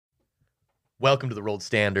Welcome to the Rolled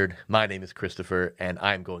Standard. My name is Christopher, and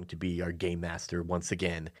I'm going to be our game master once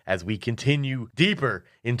again as we continue deeper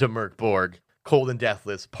into Mörk, Borg, Cold and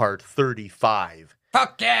Deathless, part 35.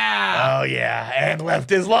 Fuck yeah! Oh, yeah, and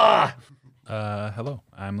left is law. Hello,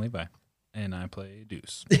 I'm Levi, and I play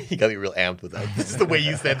Deuce. You got me real amped with that. This is the way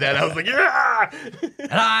you said that. I was like, yeah!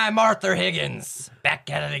 And I'm Arthur Higgins,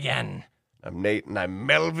 back at it again. I'm Nate, and I'm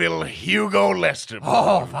Melville Hugo Lester.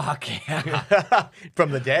 Oh, fuck yeah. From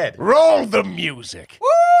the dead. Roll the music.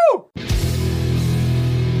 Woo!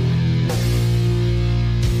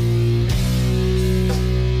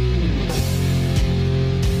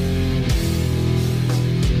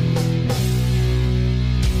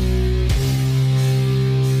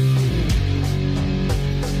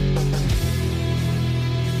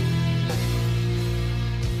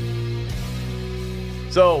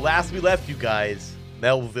 So, last we left you guys,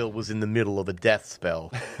 Melville was in the middle of a death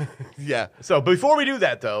spell. Yeah. So, before we do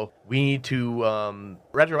that, though, we need to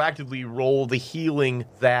retroactively roll the healing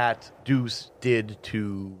that Deuce did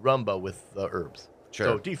to Rumba with the herbs. Sure.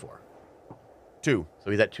 So, D4. 2.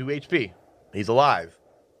 So, he's at 2 HP. He's alive.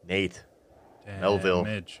 Nate, Melville,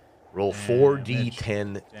 roll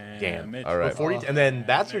 4d10 damage. All right. 40, and then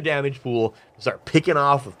that's your damage pool to start picking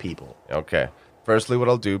off of people. Okay. Firstly, what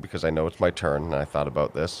I'll do, because I know it's my turn, and I thought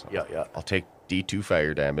about this. Yeah. I'll take D2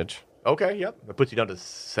 fire damage. Okay, yep. That puts you down to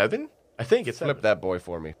 7? I think it's 7. Flip that boy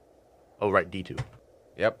for me. Oh, right, D2.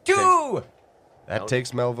 Yep. 2! That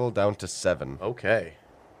takes Melville down to 7. Okay.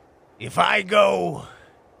 If I go,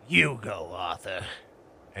 you go, Arthur.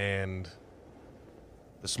 And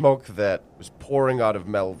the smoke that was pouring out of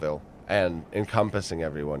Melville and encompassing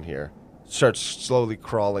everyone here starts slowly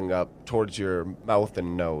crawling up towards your mouth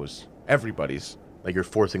and nose. Everybody's. Like you're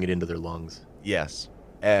forcing it into their lungs. Yes.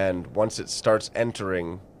 And once it starts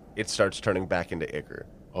entering, it starts turning back into ichor.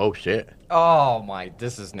 Oh, shit. Oh, my,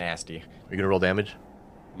 this is nasty. Are you going to roll damage?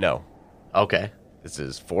 No. Okay. This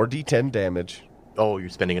is 4d10 damage. Oh, you're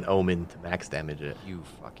spending an omen to max damage it. You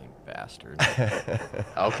fucking bastard.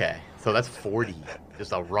 Okay. So that's 40.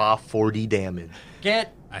 Just a raw 40 damage.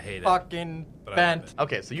 Get I hate it, fucking but I bent. love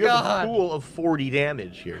Okay, so you have God. a pool of 40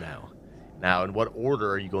 damage here now. Now, in what order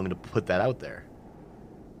are you going to put that out there?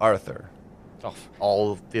 Arthur Oh.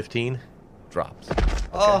 All 15? drops.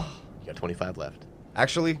 Oh, You got 25 left.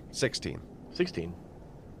 Actually, 16. 16.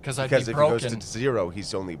 because I'd Because be if broken. he goes to 0,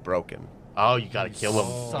 he's only broken. Oh, you gotta kill him.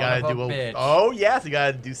 son You gotta of do a bitch. Oh, yes, you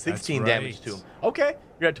gotta do 16 That's damage right. to him. Okay,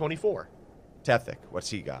 you're at 24. Tethic, what's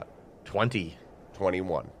he got? 20.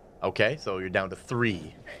 21. Okay, so you're down to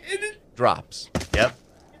 3. Drops. Yep.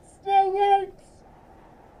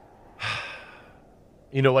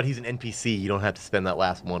 You know what? He's an NPC. You don't have to spend that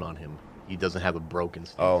last one on him. He doesn't have a broken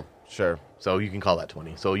state. Oh, sure. So you can call that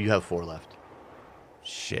 20. So you have 4 left.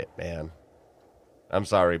 Shit, man. I'm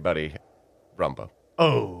sorry, buddy. Rumba.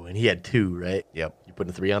 Oh, and he had 2, right? Yep. You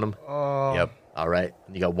putting a 3 on him? Oh. Yep. All right.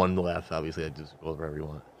 And you got 1 left. Obviously, I just roll wherever you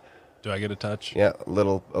want. Do I get a touch? Yeah, a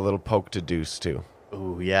little poke to Deuce, too.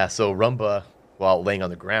 Oh, yeah. So Rumba, while laying on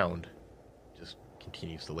the ground, just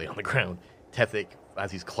continues to lay on the ground. Tethic,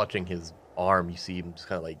 as he's clutching his arm, you see him just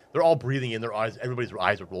kind of like, they're all breathing in their eyes. Everybody's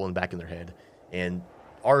eyes are rolling back in their head. And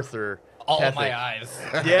Arthur... All of Tethic- my eyes.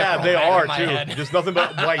 Yeah, they Right are, in my too. head. Just nothing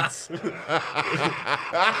but whites.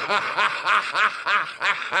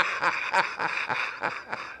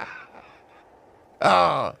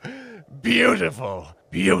 Ah, beautiful,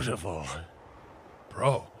 beautiful.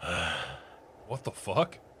 Bro, what the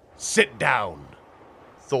fuck? Sit down.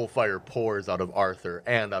 Soulfire pours out of Arthur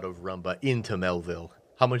and out of Rumba into Melville.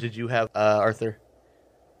 How much did you have, Arthur?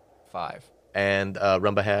 5. And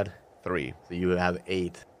Rumba had? 3. So you have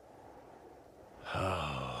 8.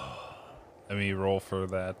 Let me roll for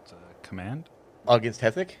that command. Against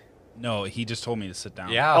Tethic? No, he just told me to sit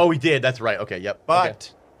down. Yeah. Oh, he did. That's right. Okay, yep.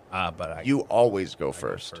 But But I you always go go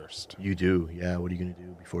first. first. You do. Yeah, what are you going to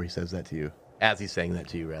do before he says that to you? As he's saying that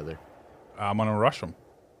to you, rather. I'm gonna rush him.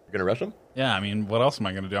 You're going to rush him? Yeah, I mean, what else am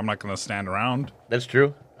I gonna do? I'm not gonna stand around. That's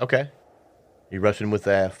true. Okay. You rushing with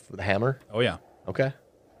the hammer? Oh yeah. Okay.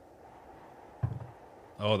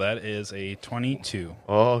 Oh, that is a 22.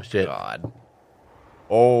 Oh, shit. God.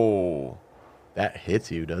 Oh. That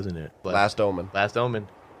hits you, doesn't it? Last omen. Last omen.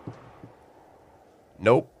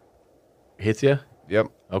 Nope. Hits you? Yep.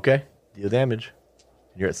 Okay. Deal damage.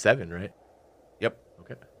 You're at 7, right? Yep.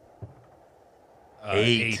 Okay.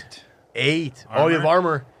 8. 8. Oh, you have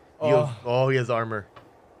armor. He has armor.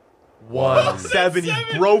 1. 7.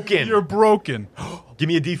 He's broken. You're broken. Give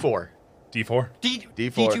me a D4. D4. D4.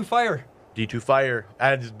 D2 fire. D2 fire.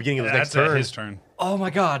 At the beginning of his next That's turn. his turn. Oh, my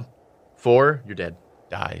God. 4. You're dead.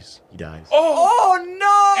 Dies. He dies. Oh,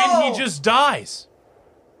 no! And he just dies.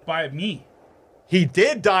 By me. He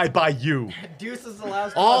did die by you. Deuce is the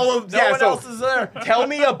last All one. of No yeah. one So else is there. tell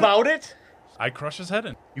me about it. I crush his head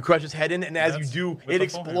in. You crush his head in, and as That's you do, with it the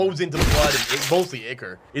full explodes into blood, and mostly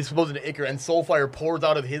Ichor. It explodes into Ichor, and Soulfire pours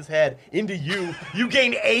out of his head into you. You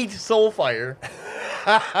gain 8 Soulfire.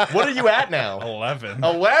 What are you at now? 11.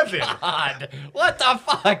 11. God, what the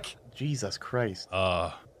fuck? Jesus Christ.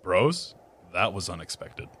 Bros, that was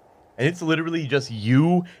unexpected. And it's literally just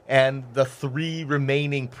you and the 3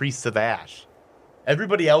 remaining priests of Ash.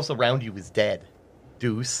 Everybody else around you is dead.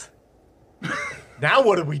 Deuce. Now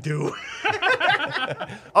what do we do?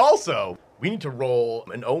 Also, we need to roll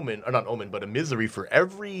an omen, or not omen, but a misery for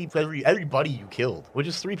everybody you killed, which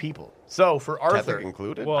is 3 people. So for Arthur, Tethek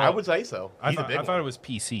included? Well, I would say so. I He's a thought, big I thought one. it was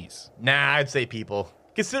PCs. Nah, I'd say people.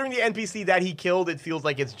 Considering the NPC that he killed, it feels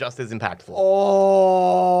like it's just as impactful.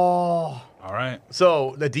 Oh. All right.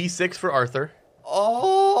 So the D6 for Arthur.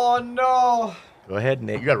 Oh no. Go ahead,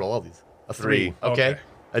 Nate. You gotta roll all these. A 3. 3. Okay. Okay.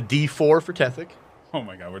 A D4 for Tethek. Oh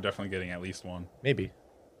my god, we're definitely getting at least one. Maybe.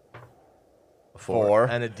 A 4.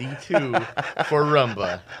 And a D2 for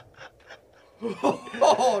Rumba.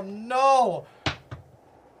 Oh no.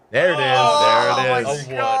 There it is. Oh, There it my is. A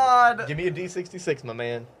 1. God. Give me a D66, my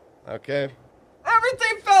man. Okay.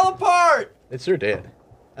 Everything fell apart. It sure did.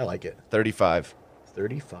 I like it. 35.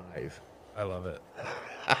 35. I love it.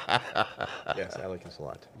 Yes, I like this a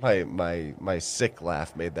lot. My sick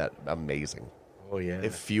laugh made that amazing. Oh, yeah.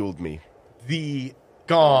 It fueled me. The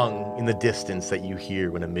gong in the distance that you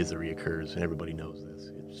hear when a misery occurs, and everybody knows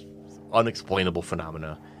this. It's unexplainable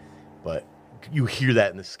phenomena. But you hear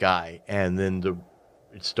that in the sky, and then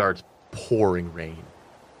it starts pouring rain.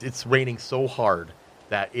 It's raining so hard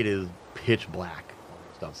that it is pitch black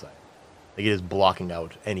almost outside. Like it is blocking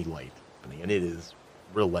out any light, and it is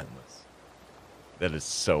relentless. That is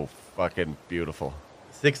so fucking beautiful.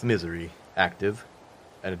 6th misery active,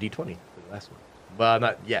 and a D20 for the last one. Well,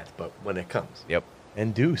 not yet, but when it comes. Yep.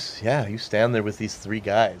 And Deuce, yeah, you stand there with these 3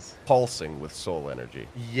 guys. Pulsing with soul energy.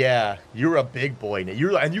 Yeah, you're a big boy now.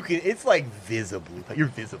 You can. It's like you're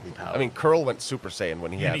visibly powerful. I mean, Curl went Super Saiyan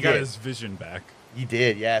when he And had he got it. his vision back. he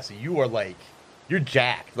did, yeah. So you are like, you're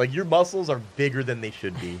jacked. Like your muscles are bigger than they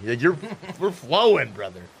should be. Like, we're flowing,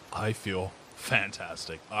 brother. I feel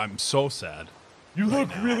fantastic. I'm so sad. You look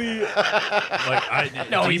really. Like I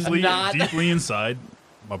No, he's not. deeply inside,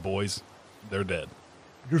 my boys, they're dead.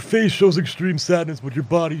 Your face shows extreme sadness, but your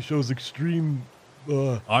body shows extreme.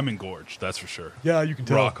 I'm engorged, that's for sure. Yeah, you can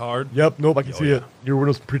tell. Rock hard. Yep. Nope. I can Oh, see yeah. it. You're wearing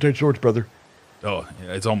those pretty tight shorts, brother. Oh,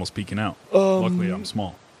 yeah, it's almost peeking out. Luckily, I'm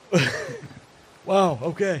small. Wow.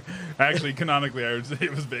 Okay. Actually, canonically, I would say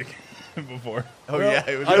it was big before. Oh, yeah.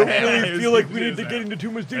 It was I don't Yeah, really it was feel like huge, we it need was to that. get into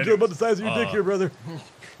too much It detail about the was- size of your dick here, brother.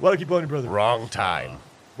 Why do I keep on you, brother? wrong time.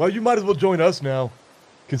 Well, you might as well join us now,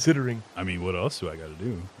 considering. I mean, what else do I got to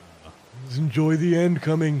do? Just enjoy the end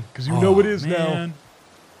coming, because you know it is now. man.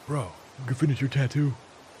 Bro, You can finish your tattoo.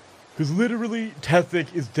 Because literally,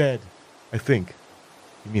 Tethek is dead. I think.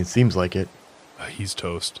 I mean, it seems like it. he's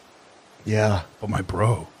toast. Yeah. But my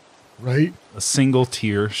bro, Right? a single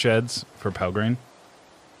tear sheds for Pelgrain.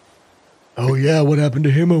 Oh, yeah. What happened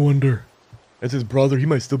to him, I wonder? That's his brother. He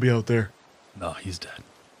might still be out there. No, he's dead.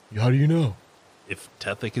 How do you know? If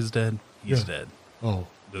Tethek is dead, he's Yeah. dead. Oh.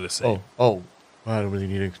 They're the same. Oh. I don't really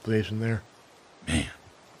need an explanation there. Man.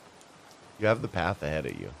 You have the path ahead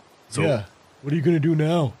of you. So, Yeah. What are you going to do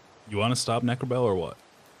now? you want to stop Necrobell or what?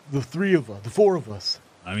 The 3 of us. The 4 of us.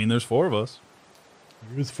 I mean, there's 4 of us.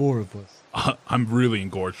 There is 4 of us. I'm really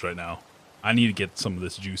engorged right now. I need to get some of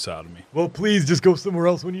this juice out of me. Well, please just go somewhere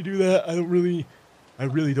else when you do that. I really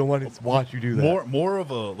don't want to watch you do that. More of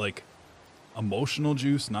a like emotional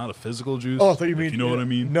juice, not a physical juice. Oh, I thought you if mean. you know what I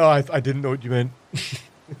mean? No, I didn't know what you meant.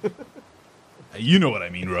 You know what I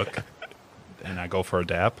mean, Rook. And I go for a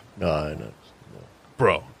dap. No.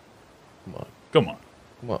 Bro, Come on. come on.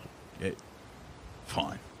 Come on.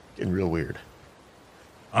 Fine. Getting real weird.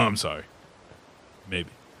 I'm sorry. Maybe.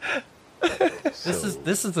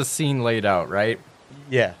 This is the scene laid out, right?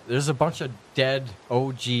 Yeah. There's a bunch of dead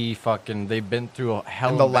OG fucking. They've been through a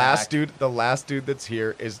hell. And the and last back. dude that's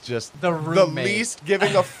here is just The the roommate. least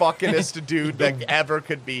giving a fuckingest dude that ever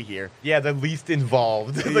could be here. Yeah, the least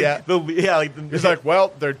involved. Yeah. He's like,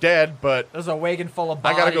 well, they're dead, but There's a wagon full of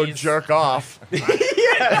I bodies. gotta go jerk off.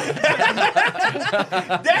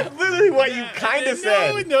 That's literally what you kind of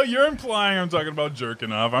said. No, you're implying I'm talking about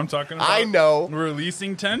jerking off. I'm talking about I know.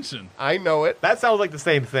 releasing tension. I know it. That sounds like the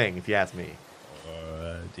same thing, if you ask me.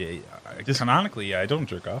 Canonically, I don't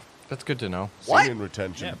jerk off. That's good to know. What? Singing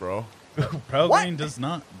retention, Yeah. bro. Pelgrain does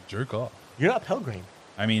not jerk off. You're not Pelgrain.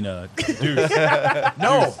 I mean, dude.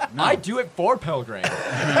 No, I do it for Pelgrain.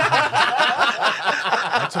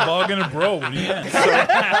 Toboggan and bro. What do you mean?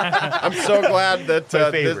 I'm so glad that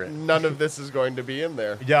My favorite. none of this is going to be in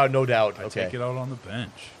there. Yeah, no doubt. I Okay. take it out on the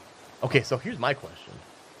bench. Okay, so here's my question.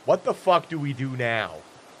 What the fuck do we do now?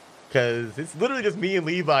 Because it's literally just me and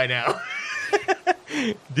Levi now.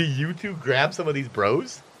 Do you two grab some of these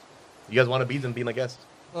bros? You guys want to be them being a guest?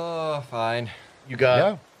 Oh, fine. You got...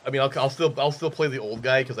 Yeah. I mean, I'll still play the old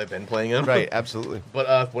guy because I've been playing him. Right, absolutely. But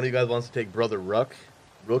if one of you guys wants to take Brother Rook,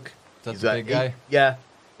 That's he's the got big guy? Yeah.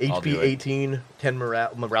 I'll HP do it. 18, 10 morale.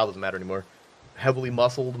 Morale doesn't matter anymore. Heavily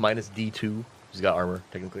muscled, minus D2. He's got armor,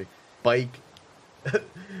 technically. Spike.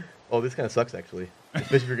 Oh, this kind of sucks, actually.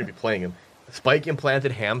 Especially if you're going to be playing him. Spike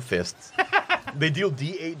implanted ham fists. They deal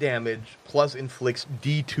D8 damage, plus inflicts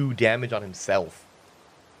D2 damage on himself.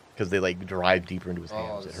 Because they, like, drive deeper into his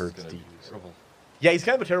hands. It hurts to use. Yeah, he's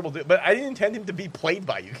kind of a terrible dude, but I didn't intend him to be played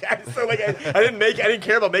by you guys. So like, I didn't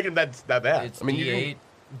care about making him that bad. It's I mean, you D8.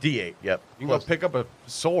 D8, yep. You can go pick up a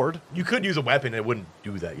sword. You could use a weapon and it wouldn't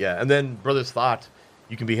do that, yeah. And then Brother's Thought,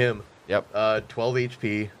 you can be him. Yep. 12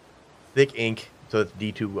 HP, thick ink, so it's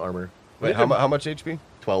D2 armor. Wait, how much HP?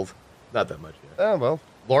 12, not that much. Yeah. Oh, well.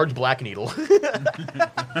 Large black needle.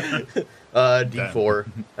 D4,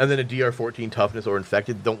 and then a DR14 toughness or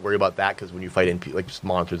infected. Don't worry about that because when you fight NP, like just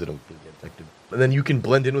monsters, they don't really get infected. And then you can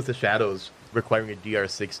blend in with the shadows, requiring a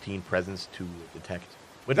DR16 presence to detect.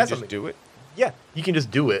 But That's just do it. Yeah, you can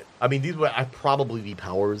just do it. I mean, these would probably be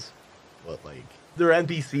powers, but like they're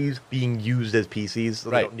NPCs being used as PCs, so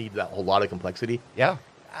they Right. don't need that whole lot of complexity. Yeah.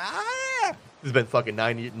 This has been fucking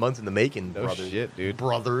 9 months in the making, No brothers. shit, dude.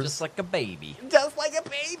 Brothers, Just like a baby. just like a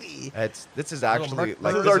baby. This is actually Mörk-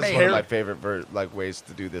 like This this is is our one of my ter- favorite ways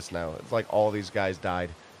to do this now. It's like all these guys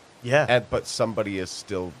died, Yeah. but somebody is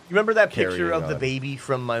still. You remember that picture Carrying of the on. baby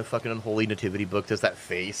from my fucking Unholy Nativity book? Just that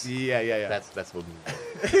face. Yeah. That's what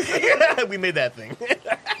we we made that thing.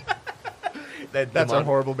 That's our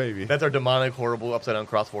horrible baby. That's our demonic, horrible, upside down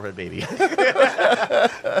cross forehead baby. And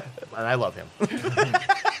I love him.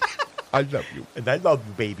 I love you. And I love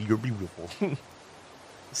you, baby. You're beautiful.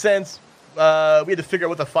 Since we had to figure out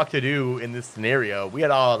what the fuck to do in this scenario, we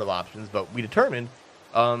had a lot of options, but we determined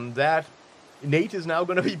that Nate is now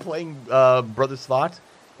going to be playing Brother Svart.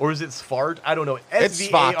 Or is it Svart? I don't know. It's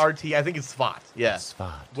Svart. S-V-A-R-T. I think it's Svart. Yeah.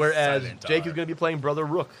 Svart. Whereas Silent Jake R. is going to be playing Brother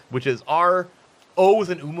Rook, which is R-O with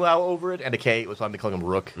an umlaut over it and a K, so I'm calling him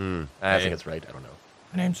Rook. I think it's right. I don't know.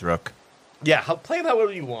 My name's Rook. Yeah, play him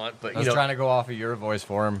however you want, but I was trying to go off of your voice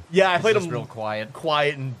for him. Yeah, I He's played just him real quiet.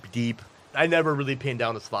 quiet and deep. I never really pinned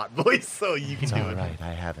down a slot voice, so you can It's do all it. right.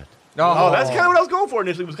 I have it. Oh, that's kind of what I was going for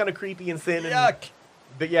initially. It was kind of creepy and thin. And, Yuck.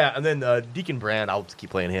 But yeah, and then Deacon Brand, I'll just keep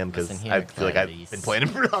playing him because Listen I here, feel like I've Clarice. been playing him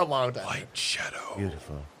for a long time. White Shadow.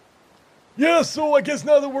 Beautiful. Yeah, so I guess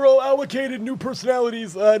now that we're all allocated new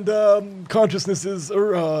personalities and consciousnesses,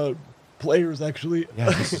 or players, actually. Yeah,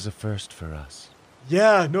 this is a first for us.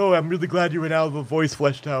 Yeah, no, I'm really glad you were now the voice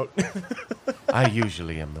fleshed out. I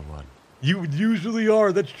usually am the one. You usually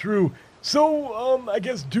are, that's true. So, I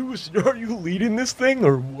guess, Deuce, are you leading this thing,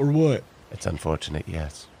 or what? It's unfortunate,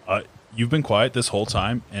 yes. You've been quiet this whole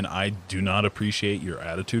time, and I do not appreciate your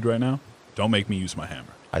attitude right now. Don't make me use my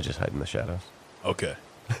hammer. I just hide in the shadows. Okay.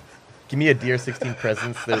 Give me a DR16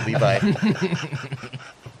 presence there, Levi.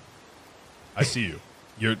 I see you.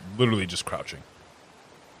 You're literally just crouching.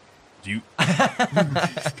 Do you...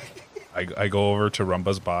 I go over to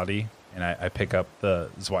Rumba's body, and I pick up the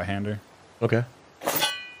Zweihander. Okay.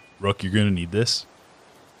 Rook, you're going to need this.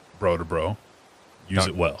 Bro to bro. Use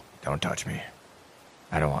it well. Don't touch me.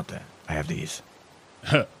 I don't want that. I have these.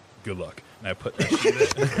 Good luck. And I put that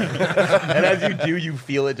shit in. And as you do, you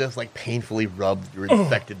feel it just like painfully rub your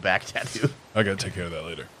infected back tattoo. I got to take care of that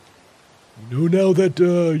later. You know, now that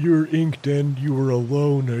you're inked and you were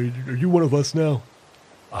alone, are you one of us now?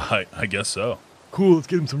 I guess so. Cool, let's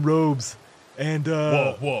get him some robes. And,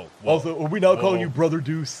 Whoa. also, are we now calling Whoa. you Brother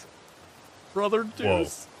Deuce? Brother Whoa.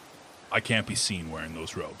 I can't be seen wearing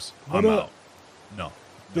those robes. Why I'm not? out. No.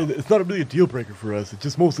 It's not really a deal breaker for us. It's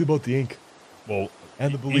just mostly about the ink. Well,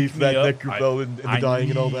 And the ink belief me that up. Necrobell and the dying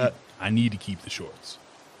and all that. I need to keep the shorts.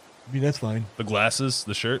 I mean, that's fine. The glasses,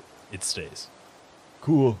 the shirt, it stays.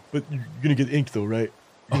 Cool. But you're going to get inked, though, right?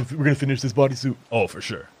 We're going to finish this bodysuit. Oh, for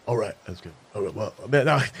sure. All right, that's good. All right, well, man,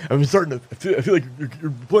 now I'm starting to. I feel like you're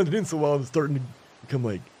blended in so well. I'm starting to become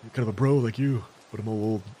like kind of a bro like you, but I'm all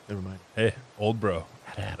old. Never mind. Hey, old bro.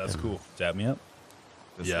 That That's happened. cool. Dab me up.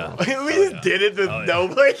 Yeah. we Oh, just yeah. did it with Oh, no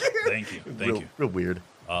yeah. like. Thank you. Thank you. Real weird.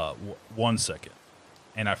 1 second.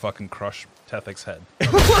 And I fucking crush Tethic's head.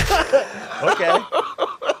 Okay.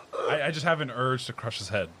 I just have an urge to crush his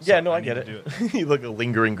head. Yeah, so no, I need get to it. do You look a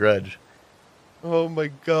lingering grudge. Oh my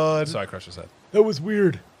god. So I crush his head. That was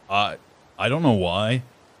weird. I don't know why,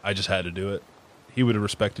 I just had to do it. He would have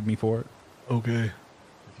respected me for it. Okay.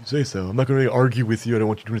 If you say so. I'm not going to really argue with you. I don't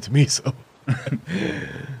want you doing it to me, so.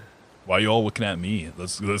 Why are you all looking at me?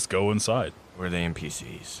 Let's go inside. Were they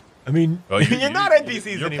NPCs? I mean, Oh, You're not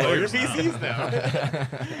NPCs you're anymore. You're players PCs now.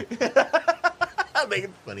 Make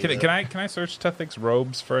it funny. Can I search Tethic's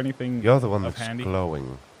robes for anything? You're the one of that's handy?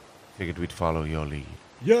 glowing. Figured we'd follow your lead.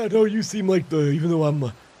 yeah, no, you seem like even though I'm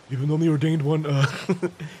the ordained one,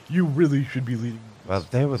 you really should be leading. Well,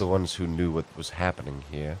 they were the ones who knew what was happening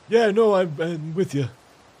here. Yeah, no, I'm with you.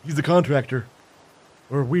 He's the contractor.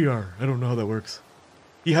 Or we are. I don't know how that works.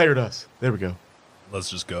 He hired us. There we go. Let's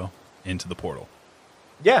just go into the portal.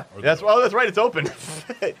 Yeah, that's right. It's open.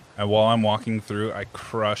 And while I'm walking through, I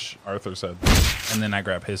crush Arthur's head, and then I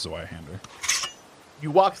grab his Zweihander.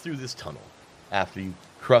 You walk through this tunnel after you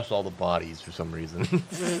crush all the bodies for some reason.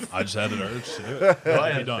 I just had an urge to do it. No,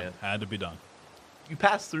 I Had to be done. understand. Had to be done. You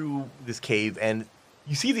pass through this cave, and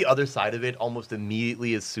you see the other side of it almost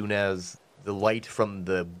immediately as soon as the light from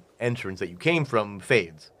the entrance that you came from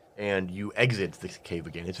fades, and you exit the cave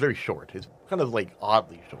again. It's very short. It's kind of like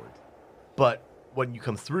oddly short. But when you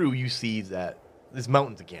come through, you see that there's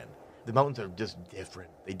mountains again. The mountains are just different.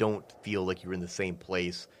 They don't feel like you're in the same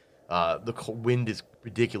place. The wind is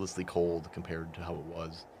ridiculously cold compared to how it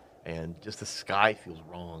was, and just the sky feels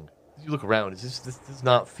wrong. As you look around, this does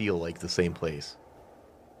not feel like the same place.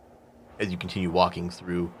 As you continue walking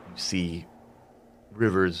through, you see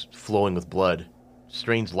rivers flowing with blood,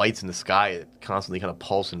 strange lights in the sky that constantly kind of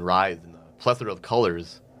pulse and rise in a plethora of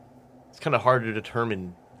colors. It's kind of hard to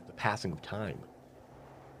determine the passing of time.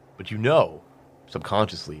 But you know,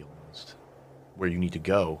 subconsciously almost, where you need to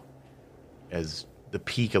go, as the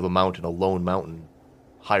peak of a mountain, a lone mountain,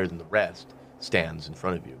 higher than the rest, stands in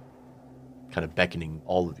front of you, kind of beckoning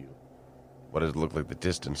all of you. What does it look like the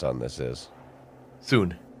distance on this is?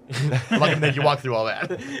 Soon. I'm not going to make you walk through all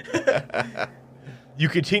that. You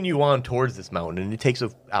continue on towards this mountain, and it takes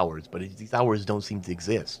hours, but these hours don't seem to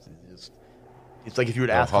exist. It's like if you were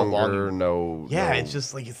to No ask how long... hunger, no... Yeah, no- it's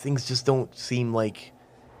just like things just don't seem like...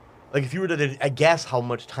 Like if you were to guess how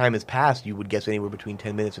much time has passed, you would guess anywhere between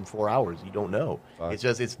 10 minutes and 4 hours. You don't know. Fuck.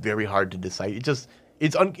 It's very hard to decide.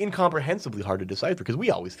 It's incomprehensibly hard to decipher because we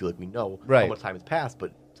always feel like we know how Right. much time has passed, but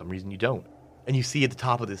for some reason you don't. And you see at the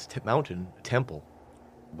top of this mountain a temple.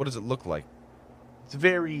 What does it look like? It's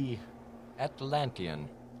very... Atlantean.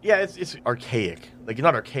 Yeah, it's archaic. Like,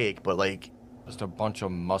 not archaic, but like... Just a bunch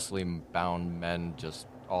of muscly bound men just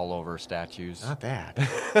all over statues. Not bad.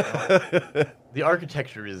 The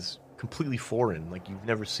architecture is completely foreign. Like, you've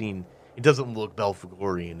never seen... It doesn't look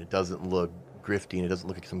Belphegorian. It doesn't look Griftian. It doesn't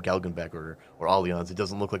look like some Galgenbeck or Allianz. It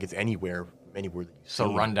doesn't look like it's anhere that you've So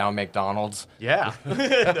seen. rundown McDonald's. Yeah.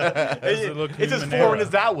 it look It's as Numenera? foreign as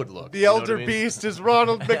that would look. The you know elder what I mean? beast is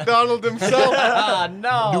Ronald McDonald himself. Ah,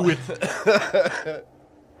 no. Knew it.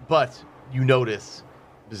 But you notice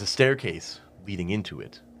there's a staircase leading into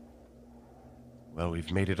it. Well,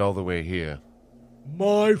 we've made it all the way here.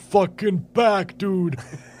 My fucking back, dude.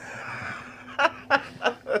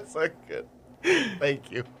 That's so good.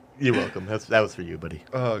 Thank you. You're welcome. That was for you, buddy.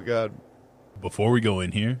 Oh, God. Before we go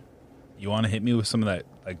in here, you want to hit me with some of that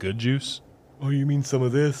good juice? Oh, you mean some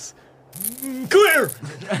of this? Clear!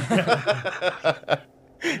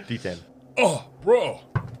 D10. Oh, bro.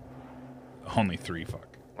 Only 3,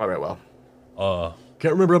 fuck. All right, well.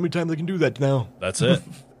 Can't remember how many times I can do that now. That's it.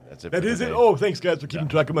 That's it. That for is it? today. Oh, thanks, guys, for keeping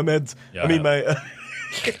track of my meds. Yeah, I mean, I my...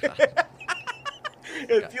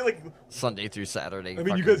 I feel like... Sunday through Saturday. I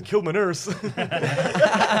mean, you guys killed my nurse. The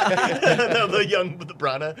young with the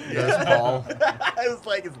Brana. Nurse Paul. I was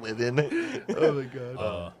like, it's living. Oh, my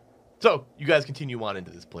God. So, you guys continue on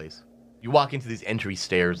into this place. You walk into these entry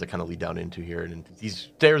stairs that kind of lead down into here, and these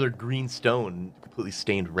stairs are green stone, completely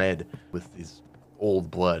stained red with this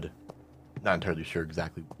old blood. Not entirely sure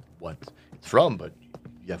exactly what it's from, but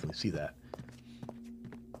you definitely see that.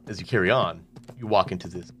 As you carry on, you walk into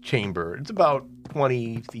this chamber. It's about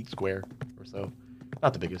 20 feet square or so.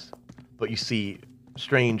 Not the biggest. But you see a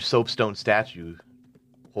strange soapstone statue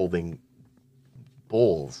holding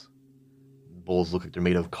bowls. Bowls look like they're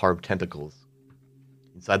made of carved tentacles.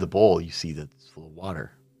 Inside the bowl, you see that it's full of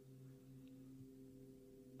water.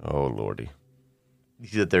 Oh, Lordy. You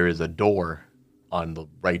see that there is a door on the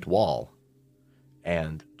right wall,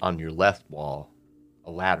 and on your left wall,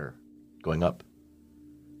 a ladder going up.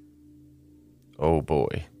 Oh,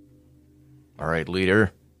 boy. All right,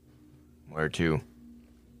 leader. Where to?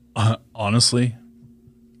 Honestly,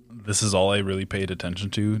 this is all I really paid attention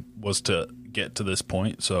to was to get to this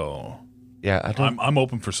point. So Yeah, I don't... I'm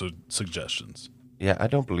open for suggestions. Yeah, I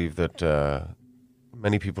don't believe that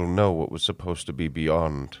many people know what was supposed to be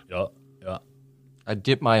beyond. Yeah, yeah. I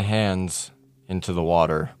dip my hands into the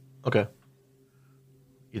water. Okay.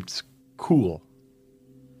 It's cool.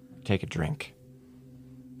 Take a drink.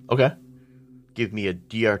 Okay. Give me a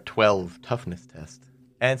DR12 toughness test.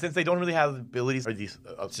 And since they don't really have abilities, are these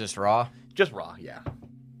It's just raw. just raw? Yeah.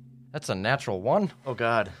 That's a natural one. Oh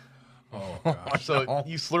God. Oh gosh. So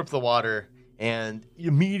you slurp the water, and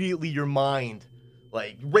immediately your mind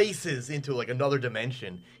like races into like another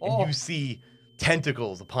dimension, and you see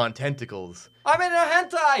tentacles upon tentacles. I'm in a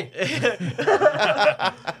hentai.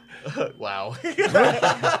 Wow.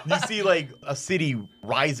 You see like a city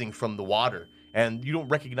rising from the water, and you don't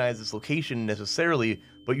recognize this location necessarily,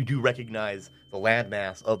 but you do recognize the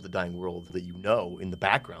landmass of the dying world that you know in the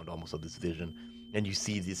background almost of this vision. And you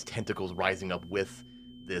see these tentacles rising up with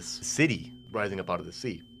this city rising up out of the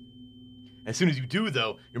sea. As soon as you do,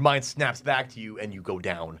 though, your mind snaps back to you and you go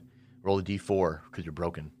down. Roll a d4 because you're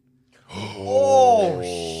broken. Oh,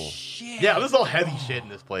 shit. Yeah, this is all heavy shit in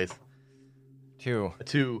this place. 2. A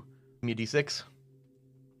 2. Give me a d6.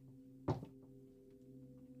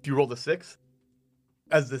 If you roll the 6,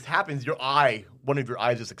 as this happens, one of your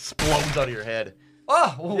eyes just explodes out of your head.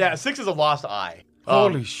 Oh, Yeah, 6 is a lost eye.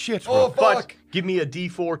 Holy shit, oh, Rob. But fuck. give me a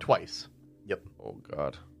d4 twice. Yep. Oh,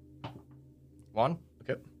 God. 1,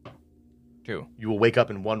 Okay. 2. You will wake up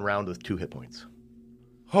in one round with 2 hit points.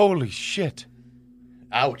 Holy shit.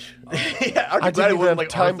 Ouch. Yeah, aren't you I glad didn't it even wasn't have like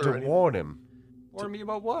time Arthur or to anything? warn him. Warn me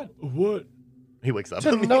about what? What? He wakes up.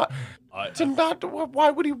 To not, I, to not,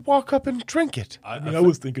 why would he walk up and drink it? I, I mean, I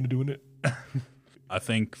was thinking of doing it. I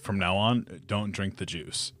think from now on, don't drink the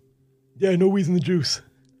juice. Yeah, no wheeze in the juice.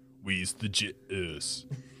 Wheeze the juice.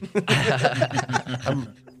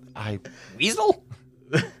 I, Weasel?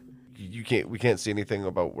 we can't see anything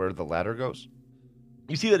about where the ladder goes.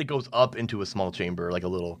 You see that it goes up into a small chamber, like a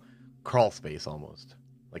little crawl space almost.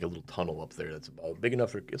 Like a little tunnel up there that's about big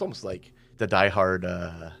enough for, it's almost like the Die Hard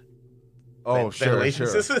ventilation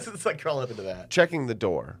system. It's like crawling up into that. Checking the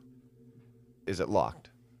door. Is it locked?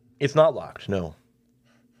 It's not locked, no.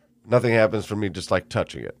 Nothing happens from me just like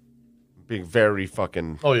touching it. Being very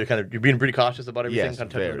fucking... Oh, you're being pretty cautious about everything, Yes, kind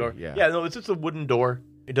of touching the door. very, yeah. Yeah, no, it's just a wooden door.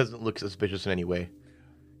 It doesn't look suspicious in any way.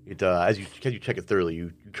 It as you check it thoroughly,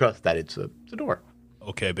 you trust that it's a door.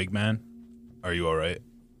 Okay, big man. Are you all right?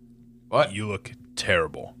 What? You look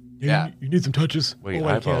terrible. Yeah. You need some touches? Wait, oh,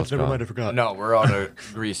 I eyeball's can't. Never gone. mind, I forgot. No, we're out of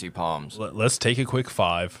greasy palms. Let's take a quick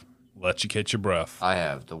 5. Let you catch your breath. I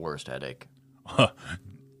have the worst headache.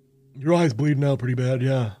 Your eye's bleeding out pretty bad,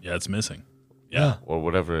 yeah. Yeah, it's missing. Yeah. Or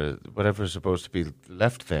whatever's supposed to be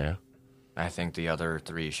left there. I think the other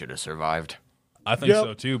 3 should have survived. I think Yep.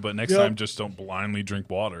 so too, but next Yep. time just don't blindly drink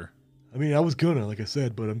water. I mean, I was gonna, like I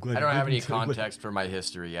said, but I'm glad I you don't have didn't any say what- context for my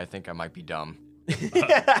history. I think I might be dumb.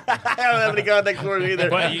 I don't have any context for it either.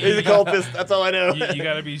 But He's a cultist, that's all I know. You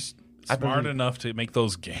got to be smart enough to make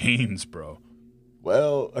those gains, bro.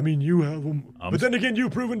 Well, I mean, you have them. But then again,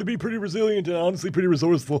 you've proven to be pretty resilient and honestly pretty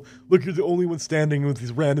resourceful. Look, you're the only one standing with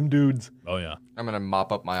these random dudes. Oh yeah. I'm going to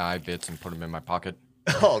mop up my eye bits and put them in my pocket.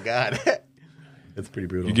 Oh, God. That's pretty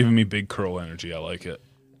brutal. You're giving me big curl energy. I like it.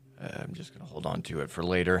 I'm just going to hold on to it for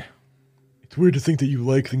later. It's weird to think that you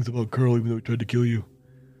like things about Carl even though he tried to kill you.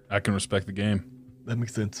 I can respect the game. That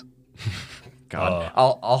makes sense. God,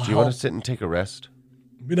 I'll Do you help. want to sit and take a rest?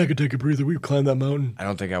 I mean, I could take a breather. We could climb that mountain. I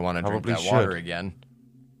don't think I want to drink Probably that water should. again.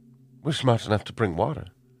 We're smart enough to bring water.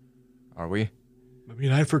 Are we? I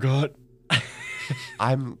mean, I forgot.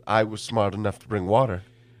 I was smart enough to bring water.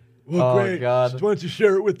 Well, Oh, great. God. So why don't you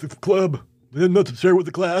share it with the club? Then not to share it with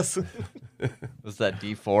the class. Was that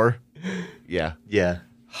D4? Yeah. Yeah,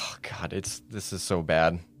 Oh, God, this is so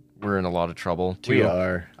bad. We're in a lot of trouble. we Two.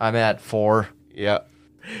 are. I'm at 4. Yeah.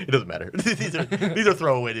 It doesn't matter. these are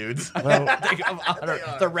throwaway dudes. Well,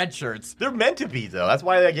 The red shirts. They're meant to be, though. That's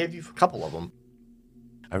why I gave you a couple of them.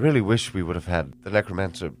 I really wish we would have had the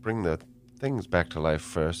necromancer bring the things back to life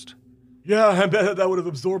first. Yeah, I bet that would have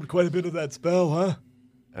absorbed quite a bit of that spell, huh?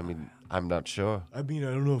 I mean, I'm not sure. I mean,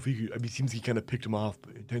 I don't know if he could. I mean, it seems he kind of picked him off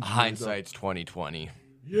intentionally. Hindsight's 20/20.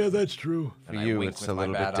 Yeah, that's true. For And I you, wink it's with a my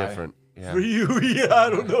little bit bad eye. different. Yeah. For you, yeah, I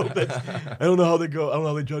don't know. I don't know how they go. I don't know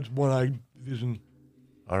how they judge one-eye vision.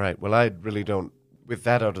 All right. Well, I really don't. With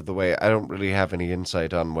that out of the way, I don't really have any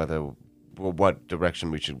insight on what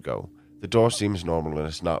direction we should go. The door seems normal and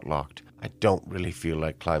it's not locked. I don't really feel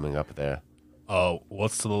like climbing up there. Oh,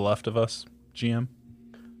 what's to the left of us, GM?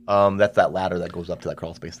 That's that ladder that goes up to that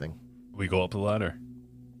crawl space thing. We go up the ladder.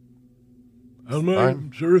 I don't know. Fine.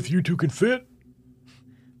 I'm sure if you two can fit.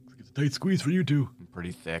 Looks like it's a tight squeeze for you two. I'm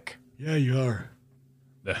pretty thick. Yeah, you are.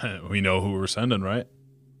 We know who we're sending, right?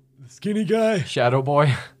 The skinny guy. Shadow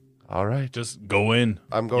Boy. All right. Just go in.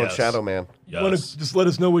 I'm going Yes. Shadow Man. Yes. Want to just let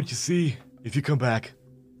us know what you see? if you come back.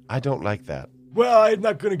 I don't like that. Well, I'm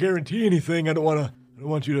not going to guarantee anything. I don't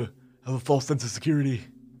want you to have a false sense of security.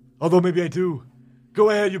 Although maybe I do. Go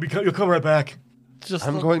ahead, you'll come right back.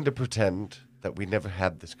 I'm going to pretend that we never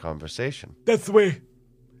had this conversation. That's the way.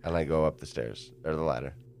 And I go up the stairs, or the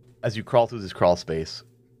ladder. As you crawl through this crawl space,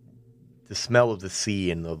 the smell of the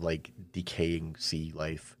sea and the like decaying sea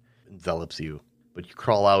life envelops you. But you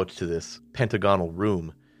crawl out to this pentagonal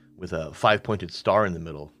room with a 5-pointed star in the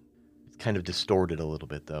middle. It's kind of distorted a little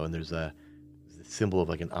bit though, and there's a symbol of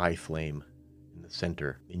like an eye flame in the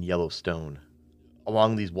center in yellow stone.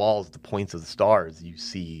 Along these walls, at the points of the stars, you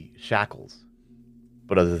see shackles.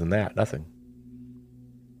 But other than that, nothing.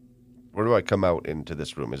 Where do I come out into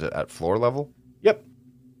this room? Is it at floor level? Yep.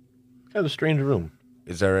 Kind of a strange room.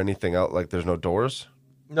 Is there anything out? Like, there's no doors?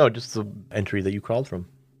 No, just the entry that you crawled from.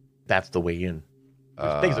 That's the way in.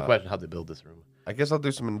 Which begs the question how they build this room. I guess I'll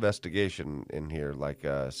do some investigation in here, like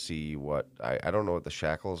see what... I don't know what the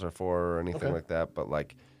shackles are for or anything like that, but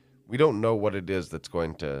like we don't know what it is that's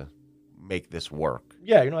going to make this work.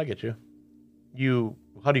 Yeah, I get you.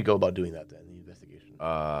 How do you go about doing that then, the investigation?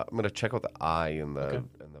 I'm going to check out the eye and the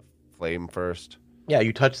flame first. Yeah,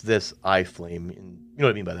 you touch this eye flame, and you know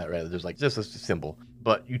what I mean by that, right? There's like just a symbol.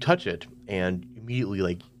 But you touch it, and immediately,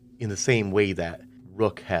 like, in the same way that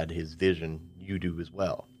Rook had his vision, you do as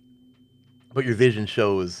well. But your vision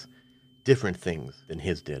shows different things than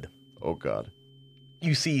his did. Oh, God.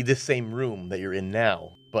 You see this same room that you're in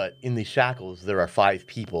now, but in the shackles, there are 5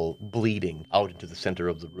 people bleeding out into the center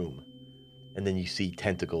of the room. And then you see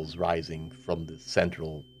tentacles rising from the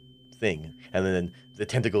central thing. And then the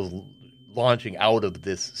tentacles launching out of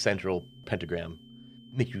this central pentagram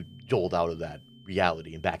make you jolt out of that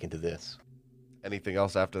reality and back into this. Anything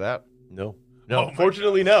else after that? No,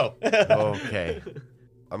 fortunately, no. Okay.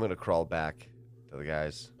 I'm going to crawl back to the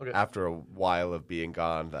guys. Okay. After a while of being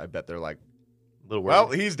gone, I bet they're like, Little well,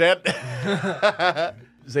 worried. he's dead.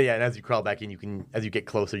 So yeah, and as you crawl back in, as you get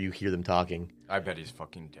closer, you hear them talking. I bet he's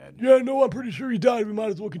fucking dead. Yeah, no, I'm pretty sure he died. We might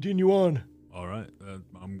as well continue on. All right,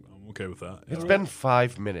 I'm okay with that. It's been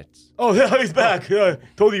 5 minutes. Oh, yeah, he's back. Yeah,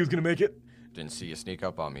 told you he was going to make it. Didn't see you sneak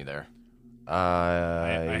up on me there.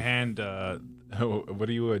 I hand. What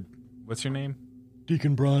are you? What's your name?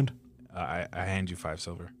 Deacon Brond. I hand you 5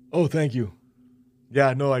 silver. Oh, thank you.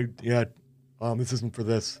 Yeah, no, this isn't for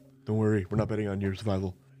this. Don't worry, we're not betting on your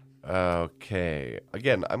survival. Okay.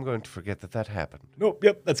 Again, I'm going to forget that happened. Nope,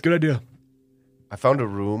 yep, that's a good idea. I found a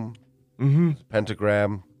room,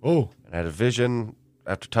 pentagram, Oh, and I had a vision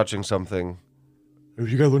after touching something. have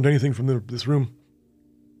you guys learned anything from this room?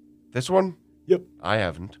 This one? Yep. I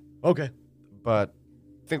haven't. Okay. But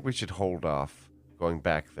I think we should hold off going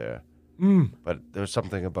back there. But there's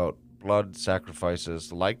something about blood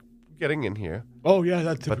sacrifices, like getting in here, Oh, yeah,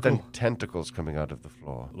 that's typical. but then tentacles coming out of the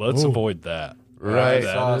floor. Let's Oh. avoid that. Right. I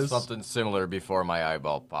That saw is- something similar before my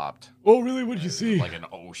eyeball popped. Oh, really? What did you see? Like an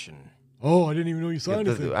ocean. Oh, I didn't even know you saw Yeah,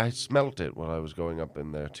 anything. I smelt it while I was going up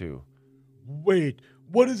in there, too. Wait,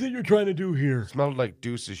 what is it you're trying to do here? It smelled like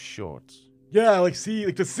Deuce's shorts. Yeah, like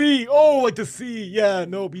the sea. Oh, like the sea. Yeah,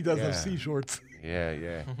 nope, he does have Yeah. sea shorts.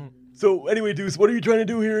 Yeah. So anyway, Deuce, what are you trying to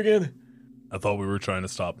do here again? I thought we were trying to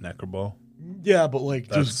stop Necroball. Yeah, but like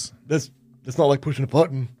that's not like pushing a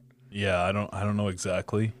button. Yeah, I don't know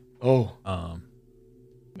exactly. Oh,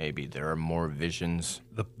 Maybe there are more visions.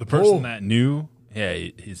 The person Oh. that knew, yeah,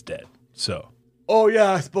 he's dead. So, oh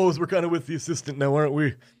yeah, I suppose we're kind of with the assistant now, aren't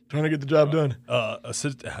we? Trying to get the job done.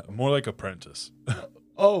 more like apprentice.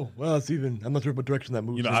 Oh, well, it's even. I'm not sure what direction that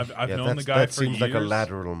moves. You know, in. I've known the that guy for seems years. like a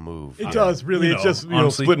lateral move. It does really. You It's know, just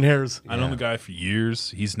honestly- splitting hairs. I know the guy for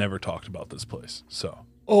years. He's never talked about this place. So,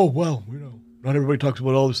 Oh well, not everybody talks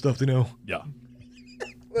about all the stuff they know. yeah.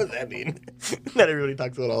 What does that mean? Not everybody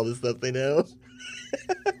talks about all this stuff they know.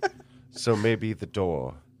 So maybe the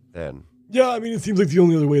door, then. Yeah, I mean, it seems like the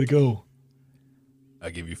only other way to go. I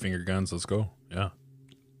give you finger guns. Let's go. Yeah.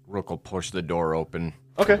 Rook will push the door open.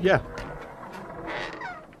 Okay, yeah.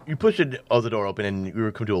 You push the door open, and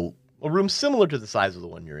you come to a room similar to the size of the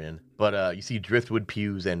one you're in. But you see driftwood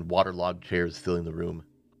pews and waterlogged chairs filling the room.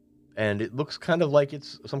 And it looks kind of like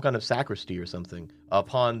it's some kind of sacristy or something.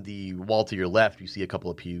 Upon the wall to your left, you see a couple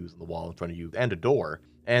of pews on the wall in front of you, and a door.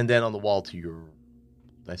 And then on the wall to your...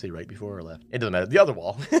 Did I say right before or left? It doesn't matter. The other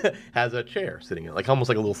wall has a chair sitting in it, like almost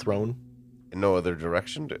like a little throne. In no other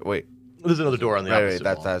direction? Wait. There's another door on the opposite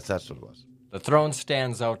wall. That's what it was. The throne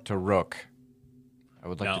stands out to Rook. I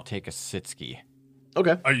would like No. to take a sitski.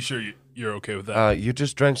 Okay. Are you sure you're okay with that? You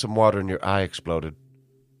just drank some water and your eye exploded.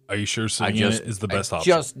 Are you sure sitting in it is the best I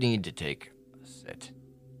option? just need to take a sit.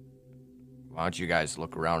 Why don't you guys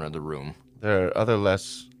look around in the room? There are other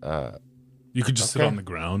less You could just sit on the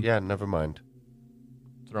ground. Yeah, never mind.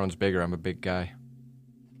 Throne's bigger. I'm a big guy.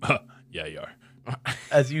 Yeah, you are.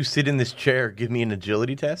 As you sit in this chair, give me an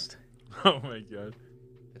agility test. Oh my god.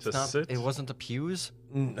 It's Just not. sit? It wasn't the pews.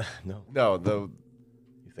 No, No,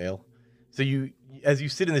 you fail. So as you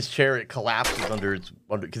sit in this chair, it collapses under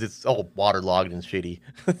because it's all waterlogged and shitty.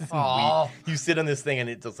 You sit on this thing and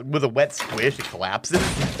it just with a wet squish, it collapses.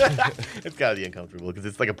 It's gotta be uncomfortable because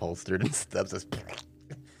it's like upholstered and stuff. Just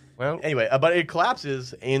well, anyway, but it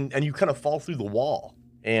collapses and you kind of fall through the wall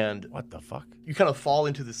and what the fuck? you kind of fall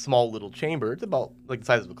into this small little chamber. It's about like the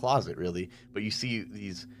size of a closet, really. But you see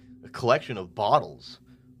a collection of bottles.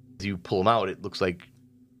 As you pull them out, it looks like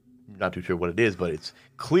you're not too sure what it is, but it's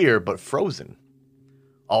clear but frozen.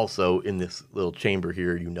 Also, in this little chamber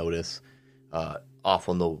here, you notice off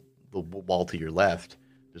on the wall to your left,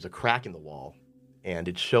 there's a crack in the wall, and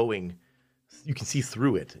it's showing. You can see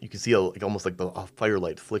through it. You can see almost like a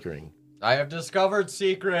firelight flickering. I have discovered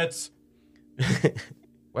secrets.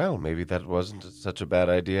 Well, maybe that wasn't such a bad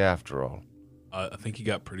idea after all. I think you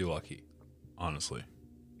got pretty lucky, honestly.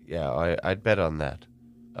 Yeah, I'd bet on that.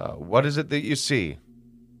 What is it that you see?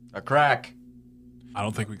 A crack. I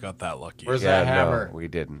don't think we got that lucky. Where's that Yeah, hammer? no, we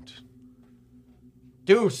didn't.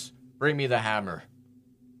 Deuce, bring me the hammer.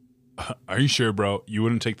 Are you sure, bro? You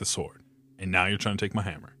wouldn't take the sword, and now you're trying to take my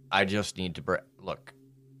hammer. I just need to look.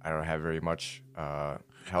 I don't have very much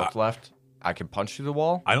health left. I can punch through the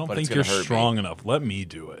wall. I don't but think it's you're gonna hurt strong me. enough. Let me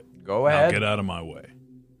do it. Go Now ahead. get out of my way.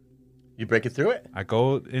 You break it through it? I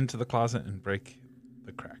go into the closet and break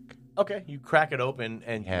the crack. Okay, you crack it open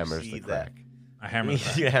and Hammers you see the that. crack. I hammer the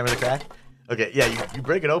crack. You hammer the crack? Okay, yeah, you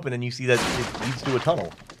break it open and you see that it leads to a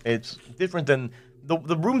tunnel. It's different than the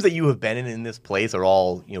rooms that you have been in this place are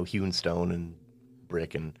all, hewn stone and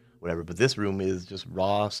brick and whatever, but this room is just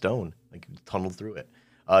raw stone, like tunneled through it.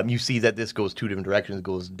 You see that this goes two different directions. It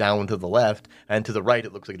goes down to the left, and to the right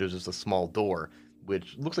it looks like there's just a small door,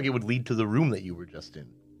 which looks like it would lead to the room that you were just in.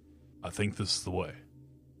 I think this is the way.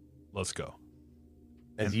 Let's go.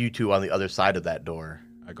 As you two on the other side of that door,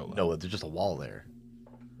 I go left. no, there's just a wall there.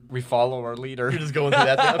 We follow our leader. You're just going through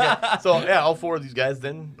that thing. Okay. So, yeah, all four of these guys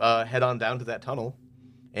then head on down to that tunnel,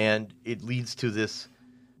 and it leads to this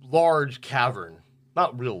large cavern.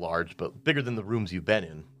 Not real large, but bigger than the rooms you've been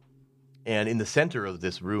in. And in the center of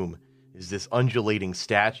this room is this undulating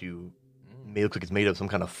statue. It looks like it's made of some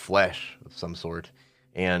kind of flesh of some sort.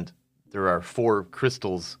 And there are 4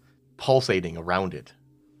 crystals pulsating around it.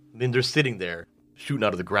 I mean, they're sitting there, shooting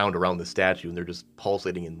out of the ground around the statue, and they're just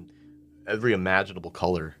pulsating in every imaginable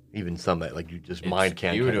color, even some that like you just mind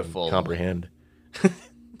can't kind of beautiful. comprehend.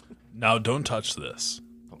 Now, don't touch this.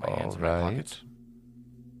 Put my hands in All my right. pockets.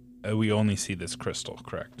 We only see this crystal,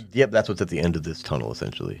 correct? Yep, that's what's at the end of this tunnel,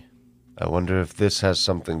 essentially. I wonder if this has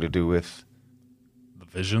something to do with The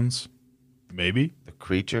visions? Maybe? the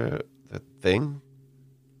creature, the thing.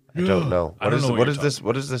 I Yeah. don't know. I don't know what What you're is this?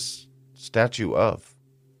 What is this statue of?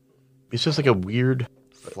 It's just like a weird,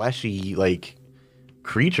 fleshy, like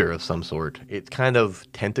creature of some sort. It's kind of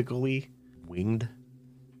tentacly, winged.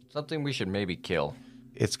 Something we should maybe kill.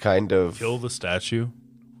 It's kind of Kill the statue?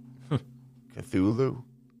 Cthulhu.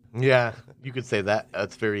 Yeah, you could say that.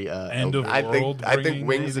 That's very. End of I world think bringing,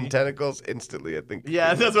 wings maybe? and tentacles instantly. I think.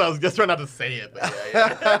 Yeah, that's what I was just trying not to say it. But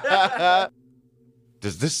yeah.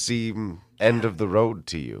 Does this seem end of the road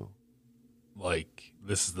to you? Like,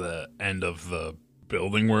 this is the end of the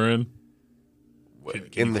building we're in? Can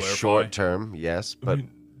In you the clarify? short term, yes, but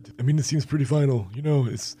I mean, it seems pretty final.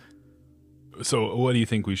 It's So, what do you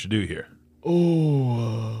think we should do here?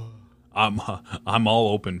 I'm all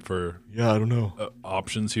open for yeah, I don't know.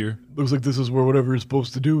 options here. Looks like this is where whatever it's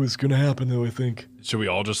supposed to do is gonna happen, though. I think. Should we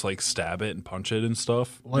all just like stab it and punch it and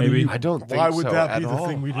stuff? Why do Maybe. you- I don't think Why would so that at be the all.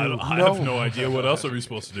 thing we do? I have no idea. What else are we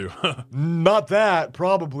supposed to do? Not that,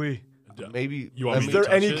 probably. maybe You want Is me there to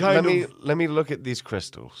touch any it? kind let me look at these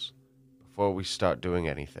crystals before we start doing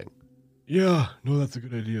anything. Yeah, no, that's a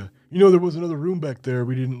good idea. There was another room back there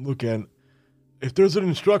we didn't look at. If there's an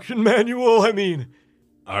instruction manual, I mean,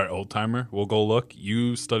 All right, old timer, we'll go look.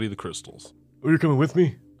 You study the crystals. oh, you're coming with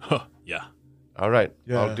me? Yeah. All right,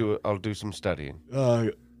 Yeah. I'll do some studying.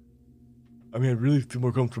 I mean, I really feel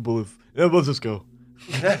more comfortable if. Yeah, let's just go.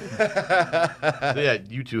 So yeah,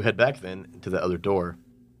 you two head back then to the other door.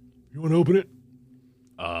 You want to open it?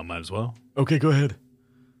 Might as well. Okay, go ahead.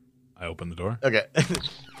 I open the door. Okay.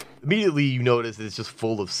 Immediately you notice that it's just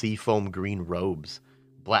full of seafoam green robes,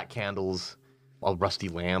 black candles, a rusty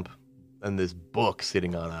lamp, and this book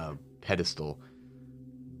sitting on a pedestal.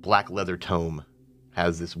 Black leather tome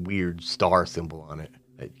has this weird star symbol on it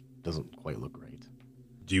that doesn't quite look right.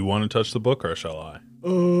 Do you want to touch the book or shall I?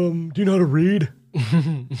 Do you know how to read?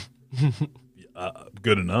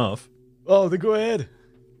 Good enough. Oh, then go ahead.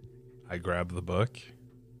 I grab the book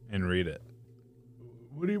and read it.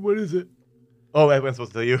 What is it? Oh, I wasn't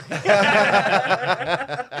supposed to tell you.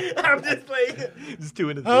 I'm just like, just too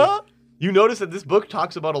into this. You notice that this book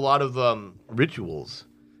talks about a lot of rituals.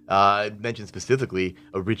 It mentions specifically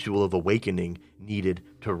a ritual of awakening needed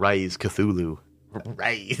to raise Cthulhu.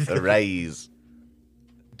 Rise.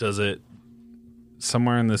 Does it,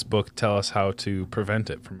 somewhere in this book, tell us how to prevent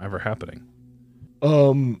it from ever happening?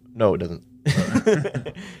 No, it doesn't.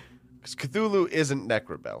 Because Cthulhu isn't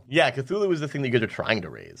Necrobell. Yeah, Cthulhu is the thing that you guys are trying to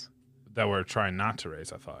raise. That we're trying not to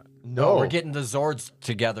raise, I thought. No, we're getting the Zords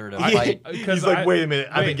together to fight. He's like, wait a minute,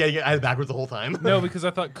 I've been getting it backwards the whole time. No, because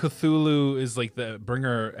I thought Cthulhu is like the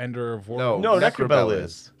bringer, ender of worlds. No, Necrobell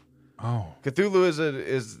is. Oh. Cthulhu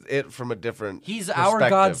is it from a different He's our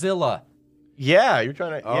perspective. Godzilla. Yeah, you're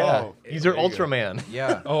trying to. Oh, yeah, he's your there you go. Ultraman.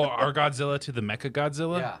 Yeah. Oh, our Godzilla to the Mecha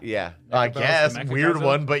Godzilla? Yeah. Yeah. I Necrobell's guess the Mecha weird Godzilla?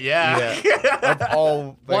 one, but yeah. Of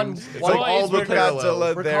all One- things. It's one like all is the because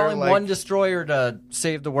Godzilla We're there. calling Like, one destroyer to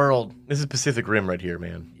save the world. This is Pacific Rim right here,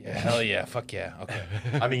 man. Yeah, hell yeah. Fuck yeah. Okay.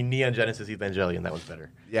 I mean, Neon Genesis Evangelion. That one's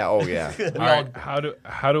better. yeah. Oh yeah. All right.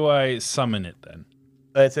 How do I summon it then?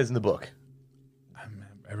 It says in the book.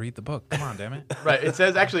 I read the book. Come on, damn it. Right. It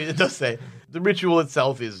says actually. It does say the ritual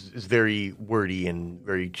itself is very wordy and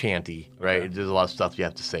very chanty. Right. There's a lot of stuff you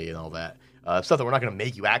have to say and all that. Stuff that we're not going to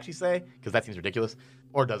make you actually say because that seems ridiculous.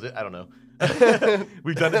 Or does it? I don't know.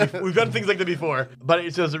 We've done things like that before. But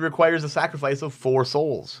it says it requires the sacrifice of 4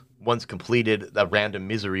 souls. Once completed, the random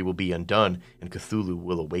misery will be undone, and Cthulhu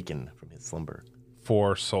will awaken from his slumber.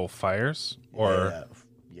 4 soul fires? Or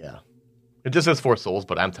Yeah. It just says 4 souls,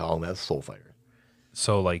 but I'm telling that's soul fire.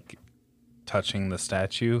 so like touching the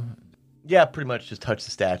statue? Yeah, pretty much just touch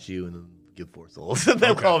the statue and then give 4 souls.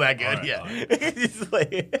 They'll call that good. All right, Yeah. all It's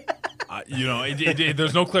like,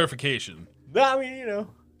 There's no clarification. I mean,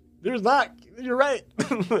 there's not. You're right.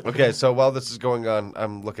 Okay. So while this is going on,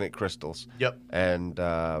 I'm looking at crystals Yep. and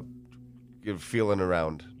you're feeling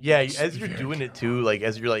around. Yeah, as you're doing it too, like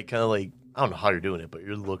as you're like kind of like I don't know how you're doing it, but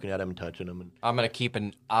you're looking at them and touching them and I'm going to keep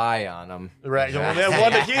an eye on him. right. You only have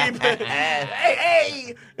one to keep.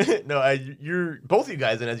 hey. No, you're both of you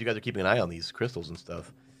guys, and as you guys are keeping an eye on these crystals and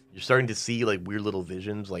stuff, you're starting to see like weird little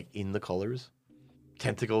visions, like in the colors,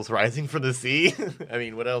 tentacles rising from the sea. I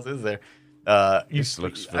mean, what else is there? This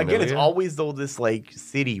looks again. It's familiar. always though this like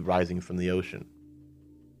city rising from the ocean.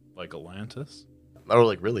 Like Atlantis? Oh,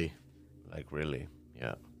 like really? Like really.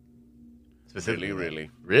 Yeah. Really.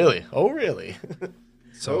 Really? Oh, really?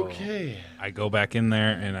 So Okay. I go back in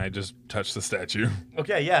there and I just touch the statue.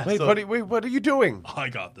 Okay, yeah. Wait, so- what are you doing? I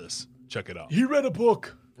got this. Check it out. He read a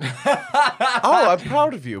book. Oh, I'm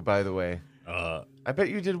proud of you, by the way. Uh, I bet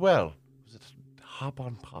you did well. Was it hop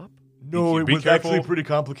on pop? No, it Be was careful. actually pretty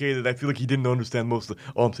complicated. I feel like he didn't understand most of the...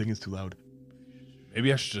 All I'm saying is too loud.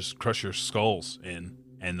 maybe I should just crush your skulls in,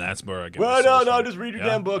 and that's where I get. Well, my souls no, from. just read your Yeah,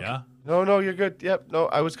 damn book. Yeah. No, you're good. Yep. No,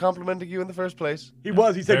 I was complimenting you in the first place. He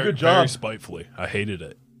was. He said, Very, good job. Very spitefully. I hated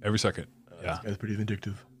it every second. Yeah. That's pretty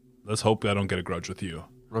vindictive. Let's hope I don't get a grudge with you.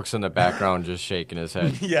 Rook's in the background just shaking his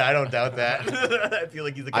head. Yeah, I don't doubt that. I feel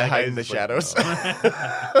like he's the kind I of guy hide in the who's just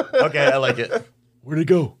shadows. like, okay, I like it. Where'd he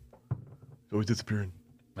go? He's always disappearing.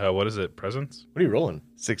 What is it? Presents? What are you rolling?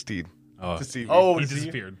 16. Oh, To see. Oh, he to see you?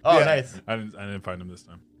 disappeared. Oh, Yeah. nice. I didn't find him this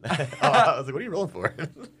time. I was like, what are you rolling for?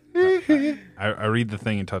 I read the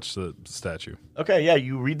thing and touch the statue. Okay, yeah,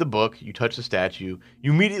 you read the book, you touch the statue,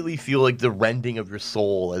 you immediately feel like the rending of your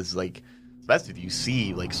soul as like, especially if you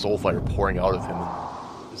see like soul fire pouring out of him,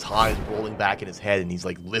 and his eyes rolling back in his head, and he's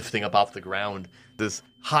like lifting up off the ground. This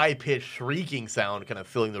high pitched shrieking sound kind of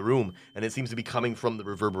filling the room, and it seems to be coming from the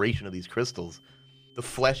reverberation of these crystals. The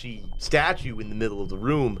fleshy statue in the middle of the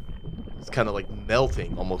room is kind of like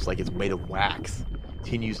melting, almost like it's made of wax.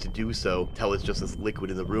 Continues to do so till it's just this liquid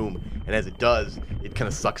in the room, and as it does, it kind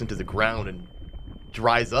of sucks into the ground and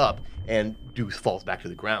dries up, and Deuce falls back to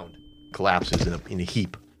the ground, collapses in a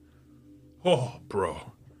heap. Oh,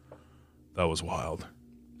 bro. That was wild.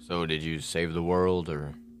 So did you save the world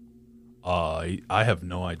or? I have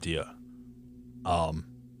no idea.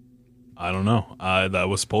 I don't know. I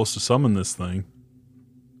was supposed to summon this thing.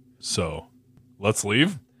 So, let's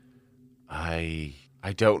leave. I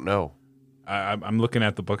don't know. I'm looking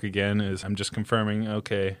at the book again. I'm just confirming.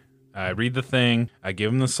 Okay, I read the thing. I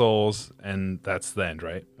give him the souls, and that's the end,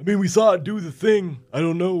 right? I mean, we saw it do the thing. I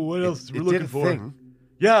don't know what else we're It looking did a for. thing.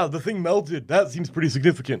 Yeah, the thing melted. That seems pretty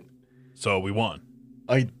significant. So we won.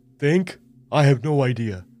 I think. I have no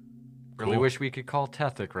idea. Really wish we could call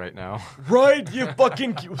Tethic right now. Right? You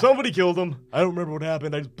fucking... Somebody killed him. I don't remember what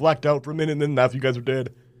happened. I just blacked out for a minute, and then after you guys are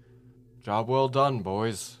dead. Job well done,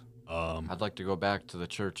 boys. I'd like to go back to the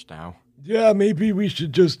church now. Yeah, maybe we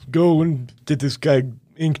should just go and get this guy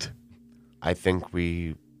inked. I think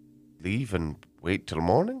we leave and wait till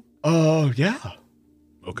morning. Yeah.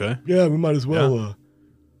 Okay. Yeah, we might as well.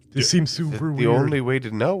 This seems The super weird. only way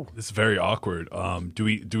to know. This is very awkward. Do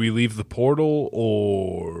we leave the portal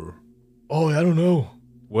or Oh, I don't know.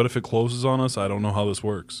 what if it closes on us? I don't know how this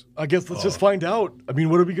works. I guess let's just find out. I mean,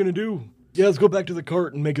 what are we going to do? Yeah, let's go back to the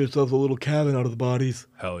cart and make ourselves a little cabin out of the bodies.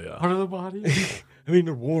 Hell yeah. Part of the body? I mean,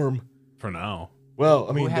 they're warm. For now. Well, I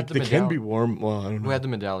Who mean, had they the can medall- be warm. Well, I don't know. Who had the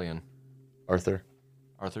medallion? Arthur.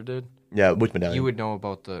 Arthur did? Yeah, which medallion? You would know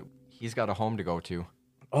about he's got a home to go to.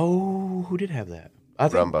 Oh, who did have that? I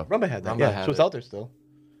think Rumba. Rumba had that. Rumba yeah, had so it's it. out there still.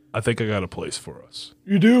 I think I got a place for us.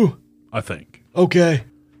 You do? I think. Okay.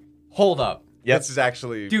 Hold up. Yep. This is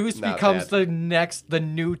actually Deuce not becomes bad. the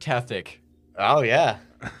new Tethic. Oh yeah.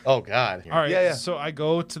 Oh god. All right. Yeah. So I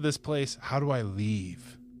go to this place. How do I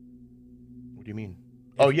leave? What do you mean?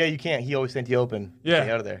 Oh yeah, you can't. He always sent you open. Yeah.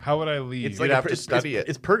 Stay out of there. How would I leave? It's You'd like have to study it.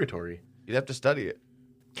 It's purgatory. You'd have to study it.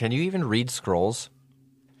 Can you even read scrolls?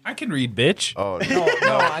 I can read, bitch. Oh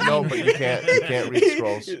no, I no, mean- but you can't read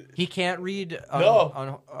scrolls. He can't read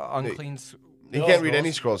unclean. He can't read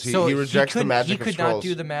any scrolls. He rejects the couldn't- magic He of could scrolls. not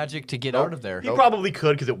do the magic to get Nope. out of there. He probably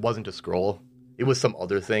could because it wasn't a scroll. It was some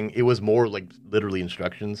other thing. It was more like literally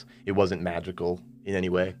instructions. It wasn't magical in any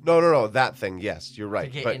way. No, that thing. Yes, you're To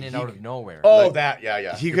right. get But in and he, out of nowhere. Oh, Like, that.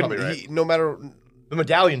 Yeah. he You're could. probably right. He, no matter. The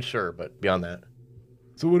medallion, sure, but beyond that.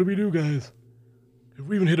 So what do we do, guys? Have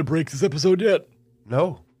we even hit a break this episode yet?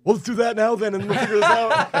 No. Well, let's do that now then, and we'll figure this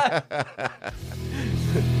out.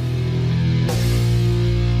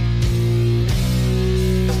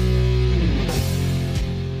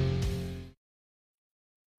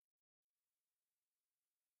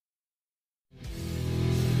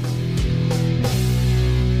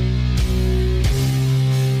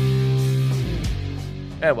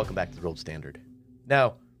 And welcome back to the World Standard.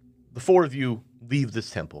 Now, the four of you leave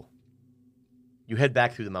this temple. You head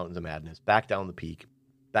back through the Mountains of Madness, back down the peak,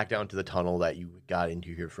 back down to the tunnel that you got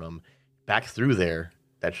into here from, back through there,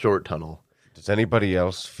 that short tunnel. Does anybody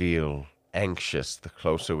else feel anxious the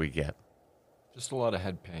closer we get? Just a lot of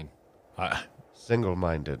head pain.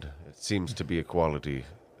 Single-minded. It seems to be a quality.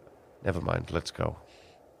 Never mind. Let's go.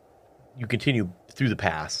 You continue through the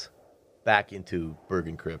pass, back into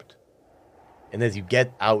Bergen Crypt. And as you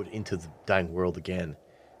get out into the dying world again,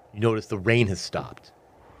 you notice the rain has stopped.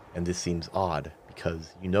 And this seems odd,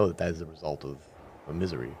 because you know that is a result of a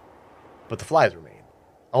misery. But the flies remain.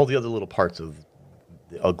 All the other little parts of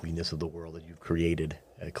the ugliness of the world that you've created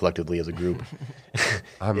collectively as a group,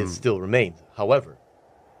 it still remains. However,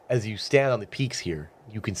 as you stand on the peaks here,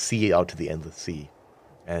 you can see out to the endless sea.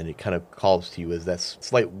 And it kind of calls to you as that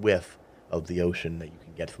slight whiff of the ocean that you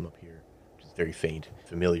can get from up here, which is very faint,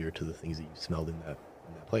 familiar to the things that you smelled in that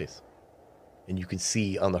place. And you can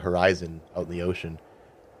see on the horizon, out in the ocean,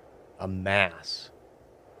 a mass,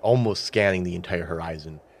 almost scanning the entire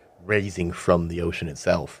horizon, raising from the ocean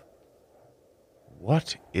itself.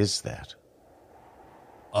 What is that?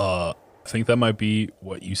 I think that might be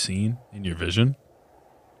what you seen in your vision.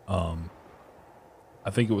 I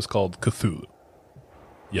think it was called Cthulhu.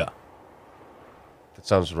 Yeah. That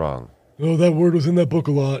sounds wrong. Oh, that word was in that book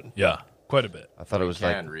a lot. Yeah. Quite a bit. I thought it was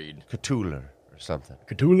like Can read. Cthulhu or something.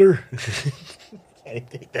 Cthulhu? Can't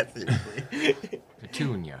take that seriously.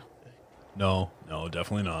 Petunia. No,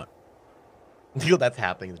 definitely not. You know that's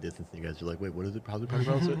happening in the distance, and you guys are like, wait, what is it? How's it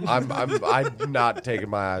pronounce it? I'm not taking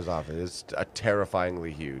my eyes off it. It's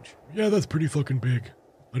terrifyingly huge. Yeah, that's pretty fucking big.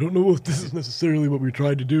 I don't know if this is necessarily what we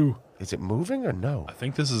tried to do. Is it moving or no? I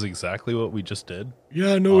think this is exactly what we just did.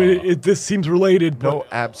 Yeah, no, this seems related, but No,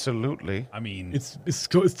 absolutely. I mean, it's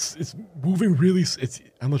moving really.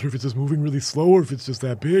 I'm not sure if it's just moving really slow or if it's just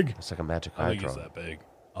that big. It's like a magic I think hydro. it's that big.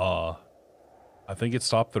 I think it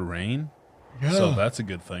stopped the rain, Yeah. so that's a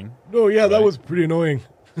good thing. No, yeah, that Right. was pretty annoying.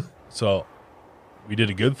 So we did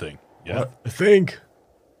a good thing. Yeah. I think.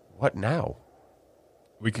 What now?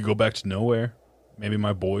 We could go back to nowhere. Maybe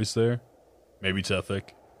my boy's there. Maybe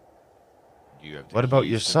Tethic. You have the What about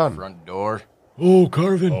keys your to the son? Front door. Oh,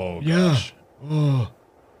 Carvin. Oh, yeah. gosh. Oh.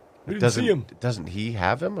 We didn't see him. Doesn't he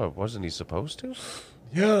have him, or wasn't he supposed to?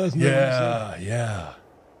 Yeah. That's Yeah.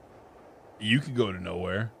 You could go to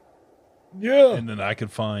nowhere, Yeah. and then I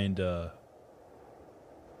could find.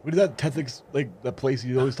 What is that Tethic's, like, that place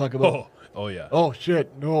you always talk about? Oh yeah. Oh,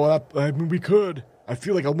 shit. No, I mean, we could. I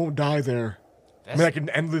feel like I won't die there. I mean, I can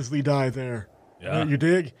endlessly die there. Yeah. You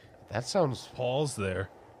dig? That sounds. Paul's there.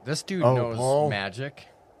 This dude Oh, knows Paul. magic.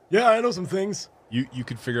 Yeah, I know some things. You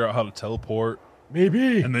could figure out how to teleport,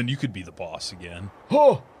 Maybe. and then you could be the boss again.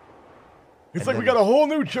 Oh. It's like we got a whole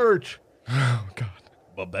new church.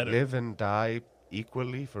 But better. Live and die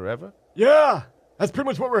equally forever? Yeah, that's pretty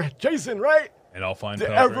much what we're chasing, right? And I'll find The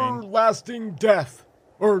Pelgrane. everlasting death.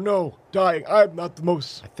 Or no, dying. I'm not the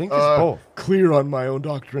most I think it's both. clear on my own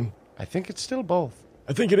doctrine. I think it's still both.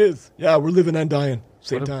 I think it is. Yeah, we're living and dying.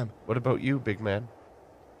 Same time. What about you, big man?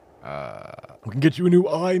 We can get you a new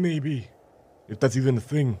eye, maybe. If that's even a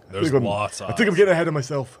thing. There's lots of I think I'm getting ahead of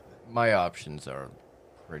myself. My options are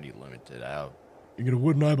pretty limited out. You get a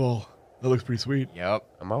wooden eyeball. That looks pretty sweet. Yep.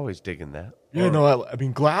 I'm always digging that. Yeah, no, I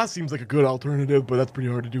mean, glass seems like a good alternative, but that's pretty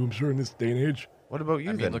hard to do, I'm sure, in this day and age. What about you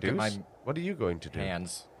I mean, then, look at Deuce? my What are you going to do?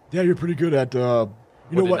 Hands. Yeah, you're pretty good at, you know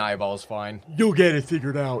Wooden what? eyeball's fine. You'll get it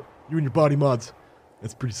figured out. You and your body mods.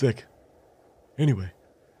 That's pretty sick. Anyway.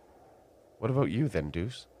 What about you then,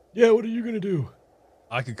 Deuce? Yeah, what are you going to do?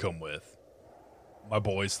 I could come with. My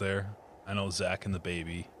boy's there. I know Zach and the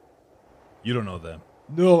baby. You don't know them.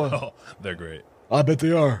 No, Oh, they're great. I bet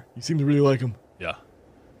they are. You seem to really like them. Yeah.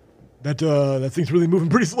 That thing's really moving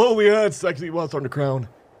pretty slowly. It's actually, well, it's starting to crown.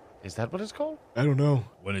 Is that what it's called? I don't know.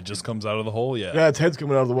 When it just comes out of the hole, yeah. Yeah, its head's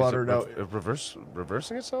coming out of the water Is now. it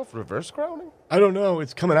reversing itself? Reverse crowning? I don't know.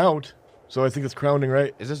 It's coming out. So I think it's crowning,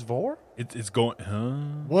 right? Is this Vor? It's going.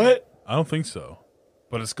 Huh? What? I don't think so.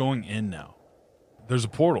 But it's going in now. There's a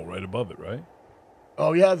portal right above it, right?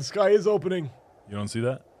 Oh, yeah, the sky is opening. You don't see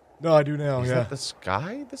that? No, I do now, Is yeah. that the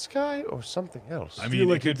sky, or something else? I feel mean,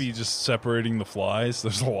 like it could it's- be just separating the flies.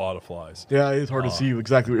 There's a lot of flies. Yeah, it's hard to see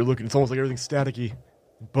exactly what you're looking. It's almost like everything's staticky,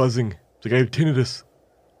 buzzing. It's like I have tinnitus.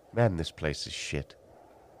 Man, this place is shit.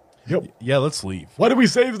 Yep. Yeah, let's leave. Why did we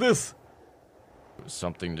save this?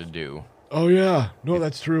 Something to do. Oh, yeah. No,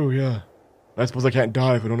 that's true, yeah. I suppose I can't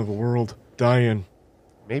die if I don't have a world. Die in.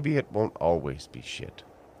 Maybe it won't always be shit.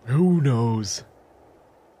 Who knows?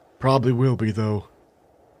 Probably will be, though.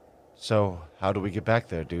 So, how do we get back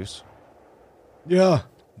there, Deuce? Yeah.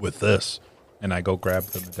 With this. And I go grab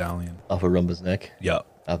the medallion. Off of Rumba's neck. Yeah.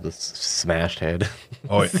 Off the smashed head.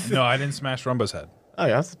 Oh, wait. No, I didn't smash Rumba's head. Oh,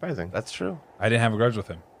 yeah, that's surprising. That's true. I didn't have a grudge with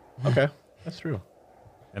him. Okay, that's true.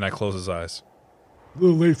 And I close his eyes. A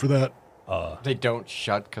little late for that. They don't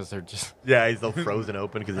shut because they're just. Yeah, he's all frozen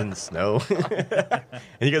open because in the snow. And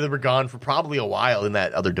you guys were gone for probably a while in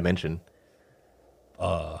that other dimension.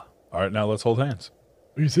 All right, now let's hold hands.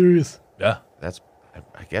 Are you serious? Yeah.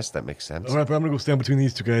 I guess that makes sense. All right, but I'm going to go stand between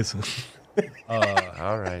these two guys.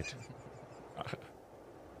 All right.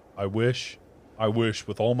 I wish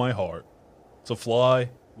with all my heart to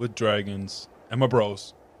fly with dragons and my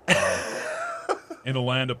bros in a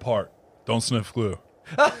land apart. Don't sniff glue.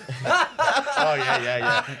 Oh,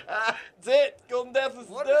 yeah. That's it. Golden Deathless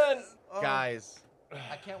is done. Guys,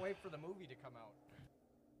 I can't wait for the movie to come out.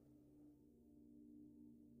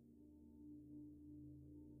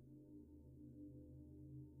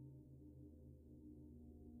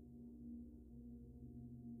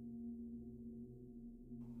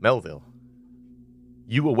 Melville,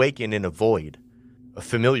 you awaken in a void, a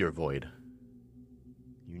familiar void.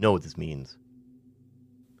 You know what this means.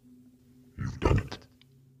 You've done it.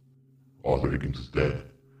 Arthur Higgins is dead,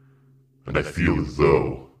 and I feel as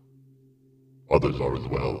though others are as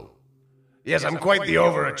well. Yes, I'm quite the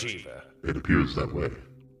overachiever. It appears that way.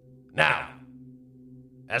 Now,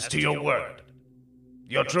 as to your word,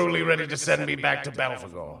 you're truly ready to send me back to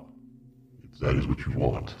Belphegor. If that is what you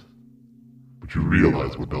want, but you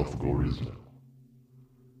realize what Belphegor is now.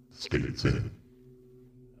 The state it's in.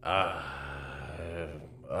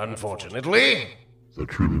 Unfortunately, Is that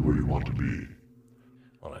truly where you want to be?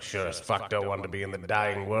 well, I sure as fuck don't want to be in the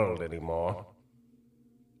dying world anymore.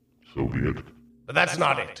 So be it. But that's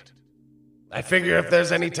not it. I figure if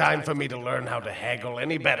there's any time for me to learn how to haggle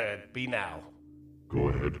any better, it'd be now. Go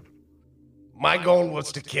ahead, My goal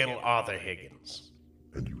was to kill Arthur Higgins.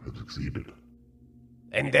 and you have succeeded.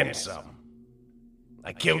 And then some.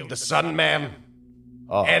 I killed the Sun Man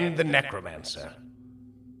and the Necromancer.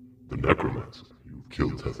 The Necromancer. You've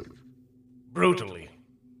killed Tethic. Brutally.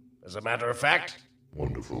 As a matter of fact,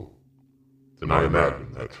 Wonderful. Then I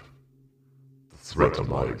imagine that the threat on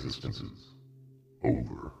my existence is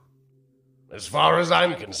over. as far as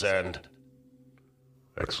I'm concerned.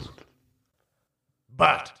 Excellent.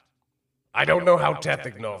 But I don't know how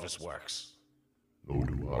Tethic Novus works. Nor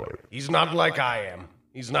do I. He's not like I am.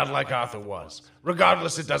 He's not like Arthur was.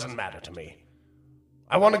 Regardless, it doesn't matter to me.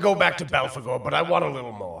 I want to go back to Belphegor, but I want a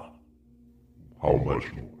little more. How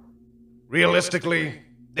much more? Realistically,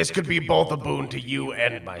 this could be both a boon to you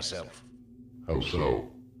and myself. How so?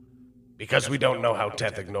 Because we don't know how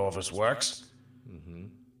Tethic Novus works.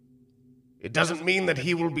 It doesn't mean that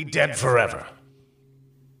he will be dead forever.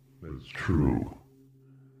 That is true.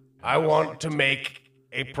 I want to make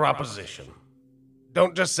a proposition.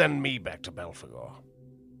 don't just send me back to Belphegor.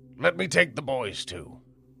 Let me take the boys, too.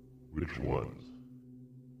 Which ones?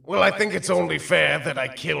 Well, I think it's only fair that I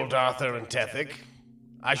killed Arthur and Tethic.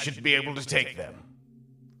 I should be able to take them.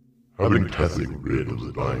 Having Tethic rid of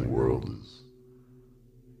the dying world is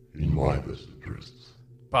in my best interests.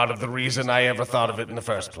 Part of the reason I ever thought of it in the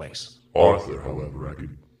first place. Arthur, however, I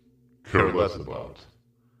could care less about.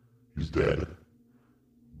 He's dead.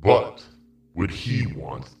 But would he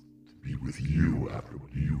want to be with you after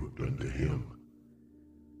what you have done to him?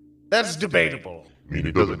 That's debatable. I mean,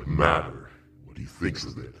 it doesn't matter what he thinks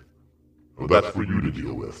of it. Well, that's for you to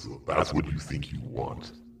deal with, so if that's what you think you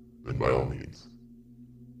want, then by all means.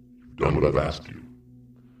 You've done what I've asked you.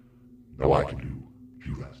 Now I can do what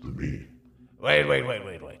you've asked of me.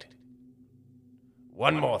 Wait.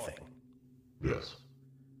 One more thing. Yes.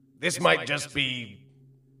 This might just be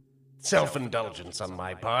self-indulgence on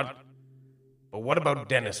my part, but what about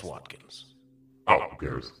Dennis Watkins? Oh, who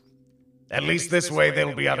cares? At least this way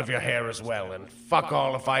they'll be out of your hair as well, and fuck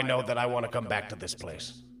all if I know that I want to come back to this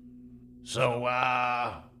place. So,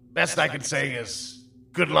 best I can say is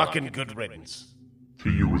good luck and good riddance.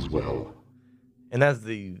 To you as well. And as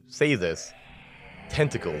they say this,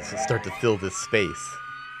 tentacles start to fill this space,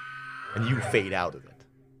 and you fade out of it.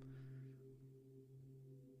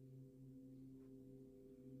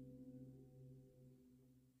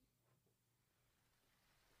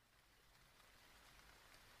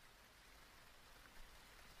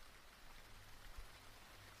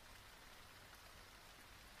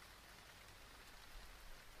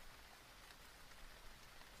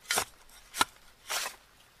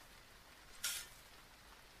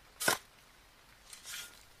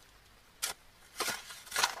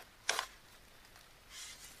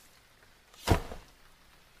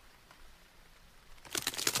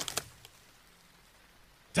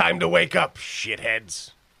 Time to wake up,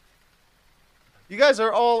 shitheads. You guys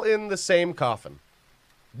are all in the same coffin.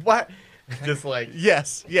 What? Just like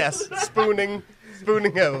Yes, spooning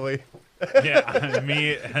heavily. Yeah,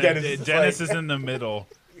 me. Dennis is in the middle,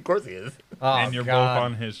 of course he is. Oh, and you're God. both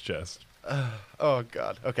on his chest. Oh,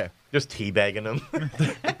 God. Okay. Just teabagging him.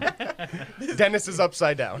 Dennis is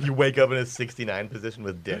upside down. You wake up in a 69 position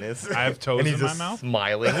with Dennis. I have toes and he's in my just mouth.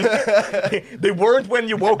 smiling. They weren't when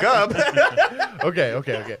you woke up.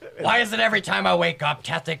 Okay. Why is it every time I wake up,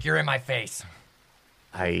 Tethic, you're in my face?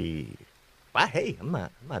 Hey, I'm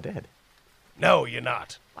not dead. No, you're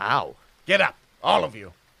not. Wow. Get up, all of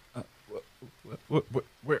you. Where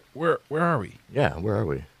are we? Yeah, where are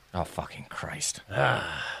we? Oh, fucking Christ.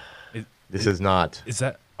 This is not. Is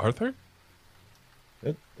that Arthur?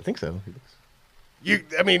 I think so. You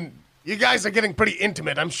guys are getting pretty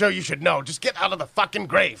intimate. I'm sure you should know. Just get out of the fucking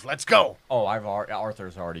grave. Let's go. Oh,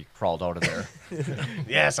 Arthur's already crawled out of there.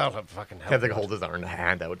 Yes, I'll fucking help. Have to hold his arm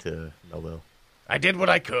hand out to Melville. I did what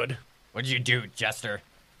I could. What'd you do, Jester?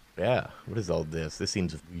 Yeah, what is all this? This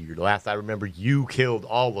seems weird. Last I remember, you killed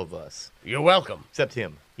all of us. You're welcome. Except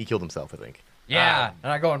him. He killed himself, I think. Yeah,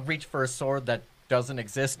 and I go and reach for a sword that doesn't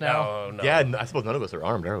exist now. No. Yeah, I suppose none of us are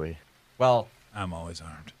armed, are we? Well, I'm always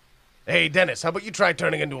armed. Hey, Dennis, how about you try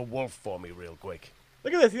turning into a wolf for me real quick?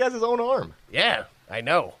 Look at this. He has his own arm. Yeah, I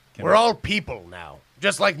know. We're all people now.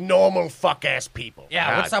 Just like normal fuck-ass people.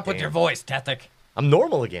 yeah, God what's up with damn. your voice, Tethic? I'm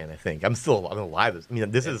normal again, I think. I'm alive. I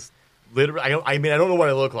mean, this is literally. I don't know what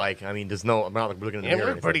I look like. I mean, there's no. I'm not looking in the Yeah, mirror. or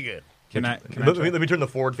we're anything. pretty good. Can I Let me turn the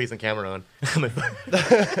forward-facing camera on. On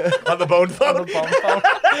the bone phone. Don't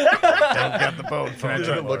get the bone phone. Can I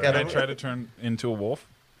try- look at Can I him. try to turn into a wolf?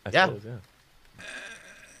 I Yeah. suppose,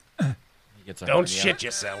 He gets a Don't hernia. shit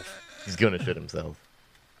yourself. He's gonna shit himself.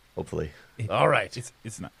 Hopefully. All right.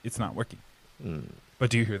 It's not working. But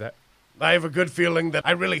do you hear that? I have a good feeling that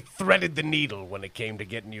I really threaded the needle when it came to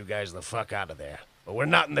getting you guys the fuck out of there. But we're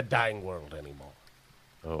not in the dying world anymore.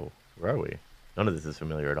 Oh, where are we? None of this is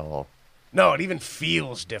familiar at all. No, it even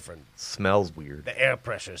feels different. Smells weird. The air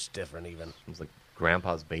pressure's different even. Smells like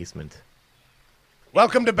Grandpa's basement.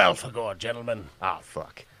 Welcome to Belphegor, gentlemen. Ah,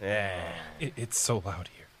 fuck. Yeah. It's so loud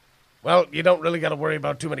here. Well, you don't really got to worry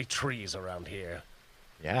about too many trees around here.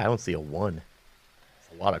 Yeah, I don't see a one.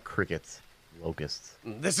 It's a lot of crickets, locusts.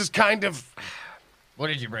 This is kind of... What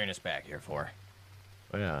did you bring us back here for?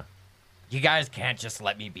 Oh, yeah. You guys can't just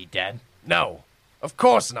let me be dead. No, of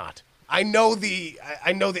course not. I know the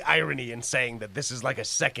irony in saying that this is like a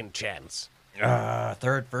second chance.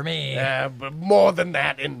 Third for me. But more than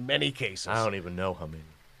that in many cases. I don't even know how many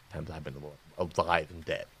times I've been alive and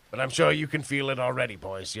dead. But I'm sure you can feel it already,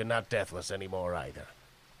 boys. You're not deathless anymore either.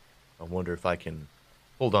 I wonder if I can...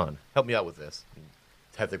 Hold on. Help me out with this.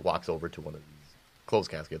 Tethic walks over to one of these clothes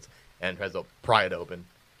caskets and tries to pry it open.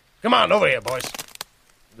 Come on, over here, boys.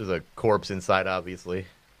 There's a corpse inside, obviously.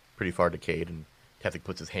 Pretty far decayed, and Tethik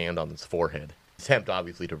puts his hand on his forehead. Attempt,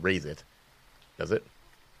 obviously, to raise it. Does it?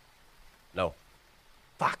 No.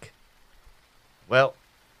 Fuck. Well,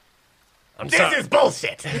 This is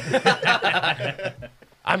bullshit!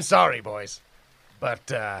 I'm sorry, boys. But,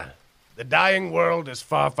 the dying world is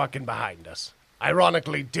far fucking behind us.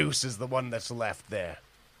 Ironically, Deuce is the one that's left there.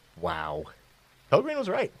 Wow. Pelgrane was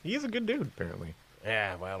right. He is a good dude, apparently.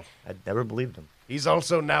 Yeah, well, I'd never believed him. he's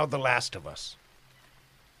also now the last of us.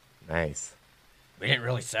 Nice. We didn't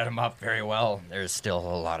really set him up very well. There's still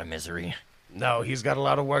a lot of misery. No, he's got a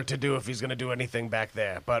lot of work to do if he's gonna do anything back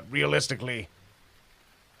there. But realistically,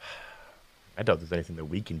 I doubt there's anything that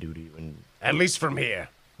we can do to you. And at least from here,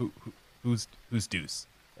 Who's Deuce?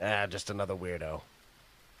 just another weirdo.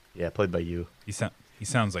 yeah, played by you. He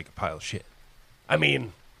sounds like a pile of shit. I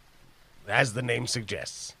mean, as the name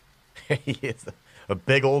suggests. He is a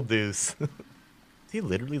big old deuce. Is he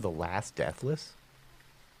literally the last Deathless?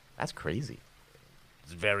 That's crazy.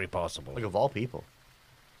 It's very possible. Like, of all people.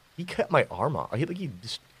 He cut my arm off. He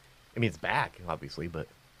just... I mean, it's back, obviously, but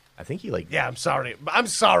I think he, like... Yeah, I'm sorry. I'm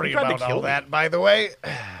sorry He tried to about kill all me. that, by the way.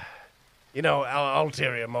 You know,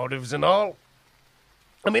 ulterior motives and all.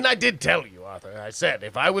 I mean, I did tell you, Arthur. I said,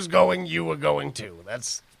 if I was going, you were going too.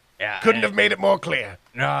 That's... Yeah. Couldn't have made it more clear.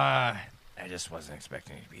 Nah, I just wasn't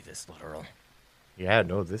expecting it to be this literal. Yeah,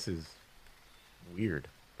 no, this is weird. Do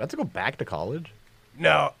I have to go back to college?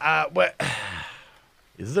 No, what...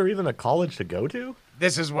 Is there even a college to go to?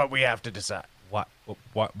 This is what we have to decide.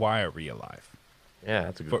 Why are we alive? Yeah,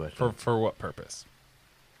 that's a good question. For what purpose?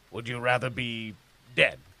 Would you rather be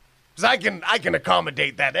dead? Because I can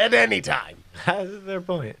accommodate that at any time. That's their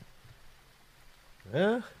point.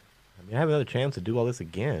 Yeah, I mean, I have another chance to do all this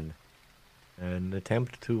again and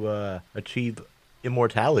attempt to achieve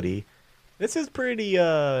immortality. This is pretty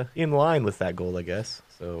in line with that goal, I guess.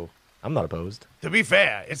 So I'm not opposed. To be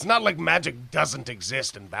fair, it's not like magic doesn't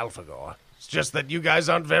exist in Balfagor. It's just that you guys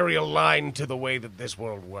aren't very aligned to the way that this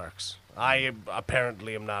world works. I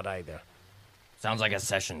apparently am not either. Sounds like a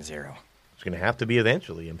session 0. It's gonna have to be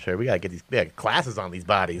eventually. I'm sure we gotta get these classes on these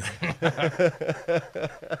bodies.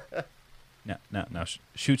 Now,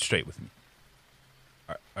 shoot straight with me.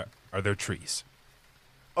 Are there trees?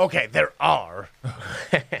 Okay, there are.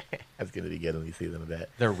 That's gonna be good when we see them a bit.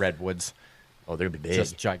 They're redwoods. Oh, they're gonna be big.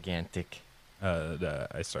 Just gigantic.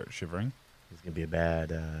 I start shivering. It's gonna be a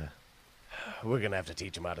bad. We're gonna have to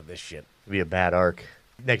teach him out of this shit. It'll be a bad arc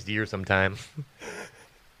next year sometime.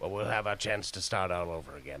 Well, we'll have our chance to start all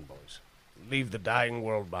over again, boys. Leave the dying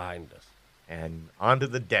world behind us. And onto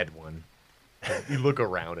the dead one. You look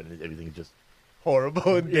around and everything is just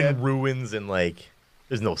horrible and in ruins and like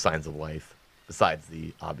there's no signs of life besides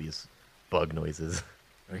the obvious bug noises.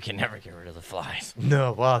 We can never get rid of the flies.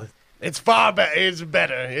 No, well, It's far better. It's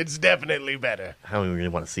better. It's definitely better. I don't even really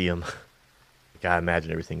want to see them. I gotta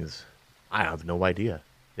imagine everything is. I have no idea.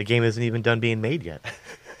 The game isn't even done being made yet.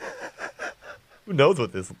 Who knows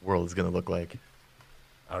what this world is gonna look like?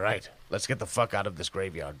 All right, let's get the fuck out of this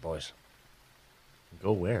graveyard, boys.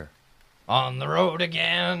 Go where? On the road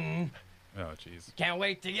again. Oh, jeez. Can't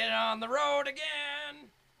wait to get on the road again.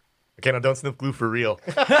 Okay, now don't sniff glue for real.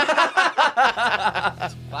 Fucking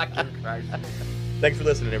Christ. Thanks for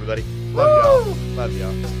listening, everybody. Love y'all. Love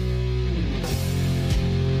y'all.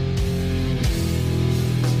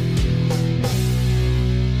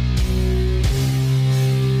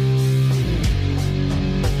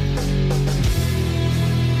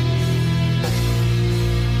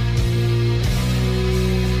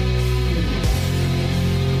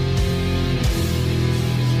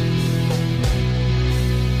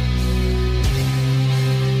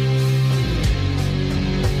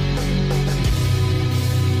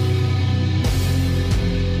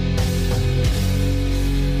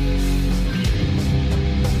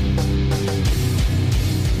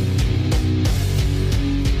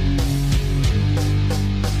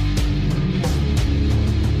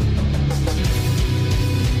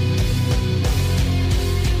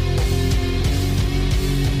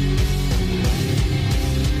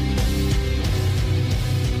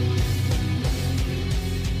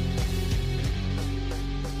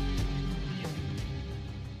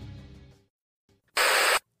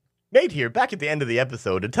 Nate here, back at the end of the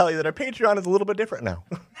episode to tell you that our Patreon is a little bit different now.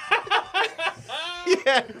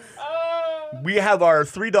 Yes. We have our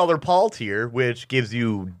 $3 Paul tier, which gives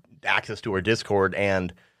you access to our Discord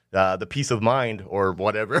and the peace of mind or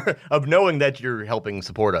whatever of knowing that you're helping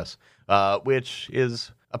support us, which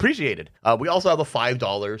is appreciated. We also have a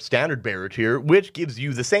 $5 standard bearer tier, which gives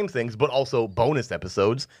you the same things, but also bonus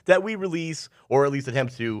episodes that we release or at least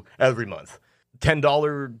attempt to every month.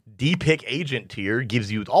 $10 D-Pick agent tier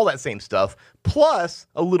gives you all that same stuff, plus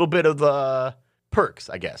a little bit of perks,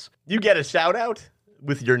 I guess. You get a shout-out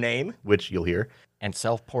with your name, which you'll hear. And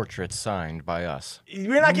self-portraits signed by us.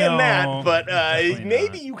 You're not getting No, that, but definitely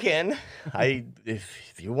maybe not. you can.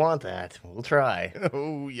 If you want that, we'll try.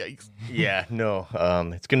 Oh, yikes. Yeah, no,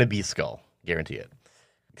 it's going to be Skull. Guarantee it.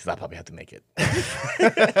 Because I'll probably have to make it.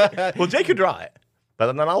 Well, Jay could draw it,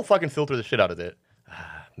 but then I'll fucking filter the shit out of it.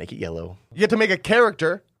 Make it yellow. You get to make a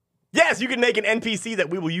character. Yes, you can make an NPC that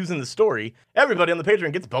we will use in the story. Everybody on the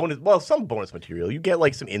Patreon gets some bonus material. You get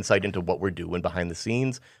like some insight into what we're doing behind the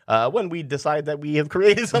scenes when we decide that we have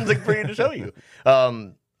created something for you to show you.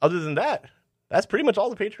 Other than that, that's pretty much all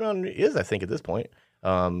the Patreon is, I think, at this point.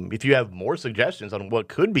 If you have more suggestions on what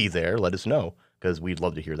could be there, let us know, because we'd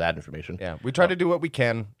love to hear that information. Yeah, we try to do what we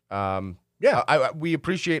can. We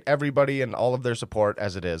appreciate everybody and all of their support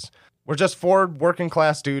as it is. We're just 4 working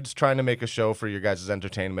class dudes trying to make a show for your guys'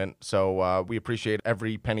 entertainment. So we appreciate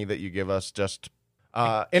every penny that you give us. Just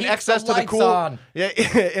in excess to the cool,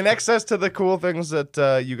 in excess to the cool things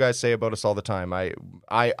that you guys say about us all the time.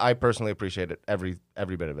 I personally appreciate it, every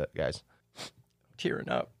bit of it, guys. Tearing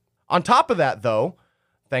up. On top of that, though,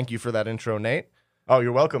 thank you for that intro, Nate. Oh,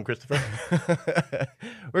 you're welcome, Christopher.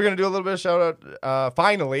 We're going to do a little bit of shout out,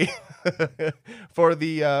 finally, for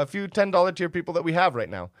the few $10 tier people that we have right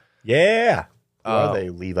now. Yeah. Who are they,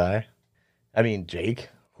 Levi? I mean, Jake,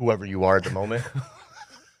 whoever you are at the moment.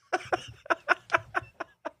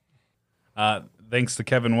 Thanks to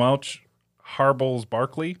Kevin Welch, Harbles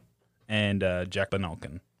Barkley, and Jack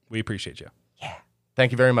Benelkin. We appreciate you.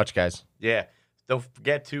 Thank you very much, guys. Yeah. Don't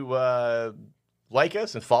forget to like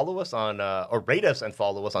us and follow us on, or rate us and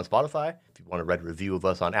follow us on Spotify. If you want to write a review of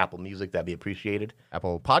us on Apple Music, that'd be appreciated.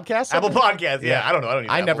 Apple Podcasts? Apple Podcasts, yeah. I don't know. I don't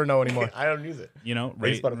use I Apple. never know anymore. I don't use it. You know,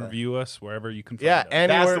 Rate rate and Spotify. review us wherever you can find Yeah, us.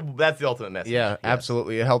 anywhere. That's the ultimate message. Yeah, Yes.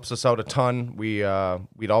 absolutely. It helps us out a ton. We'd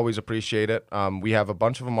always appreciate it. We have a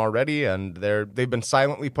bunch of them already, and they've been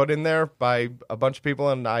silently put in there by a bunch of people,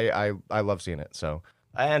 and I love seeing it. So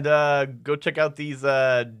And go check out these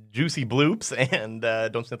juicy bloops and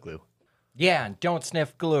don't sniff glue. Yeah, and don't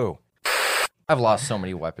sniff glue. I've lost so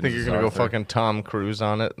many weapons. think you're gonna go Arthur. fucking Tom Cruise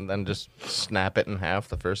on it, and then just snap it in half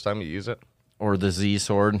the first time you use it. Or the Z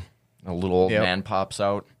sword. A little old Yep. man pops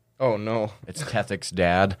out. Oh no! It's Tethic's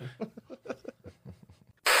dad.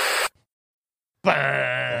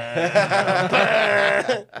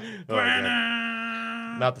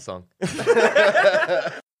 Not the song.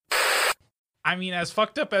 I mean, as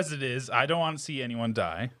fucked up as it is, I don't want to see anyone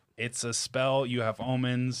die. It's a spell. You have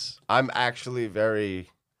omens. I'm actually very.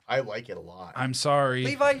 I like it a lot. I'm sorry.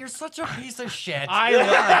 Levi, you're such a piece of shit. I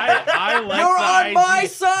like You're the on my idea.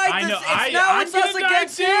 side. I know. Now it's us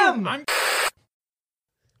against him. I'm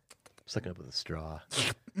Sucking up with a straw.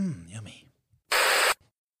 yummy.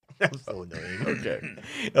 That was so annoying. Okay.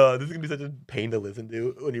 This is gonna be such a pain to listen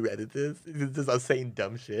to when you edit this. It's just us saying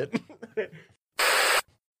dumb shit.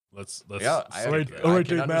 Let's Yeah, all right, Dave can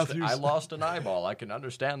understand- Matthews. I lost an eyeball. I can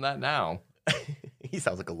understand that now. He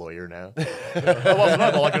sounds like a lawyer now. I lost an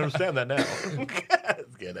eyeball. I can understand that now.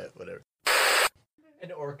 Let's get it. Whatever.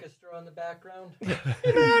 An orchestra on the background.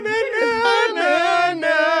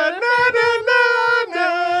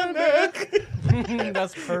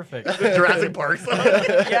 That's perfect. The Jurassic Park song.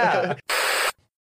 Yeah.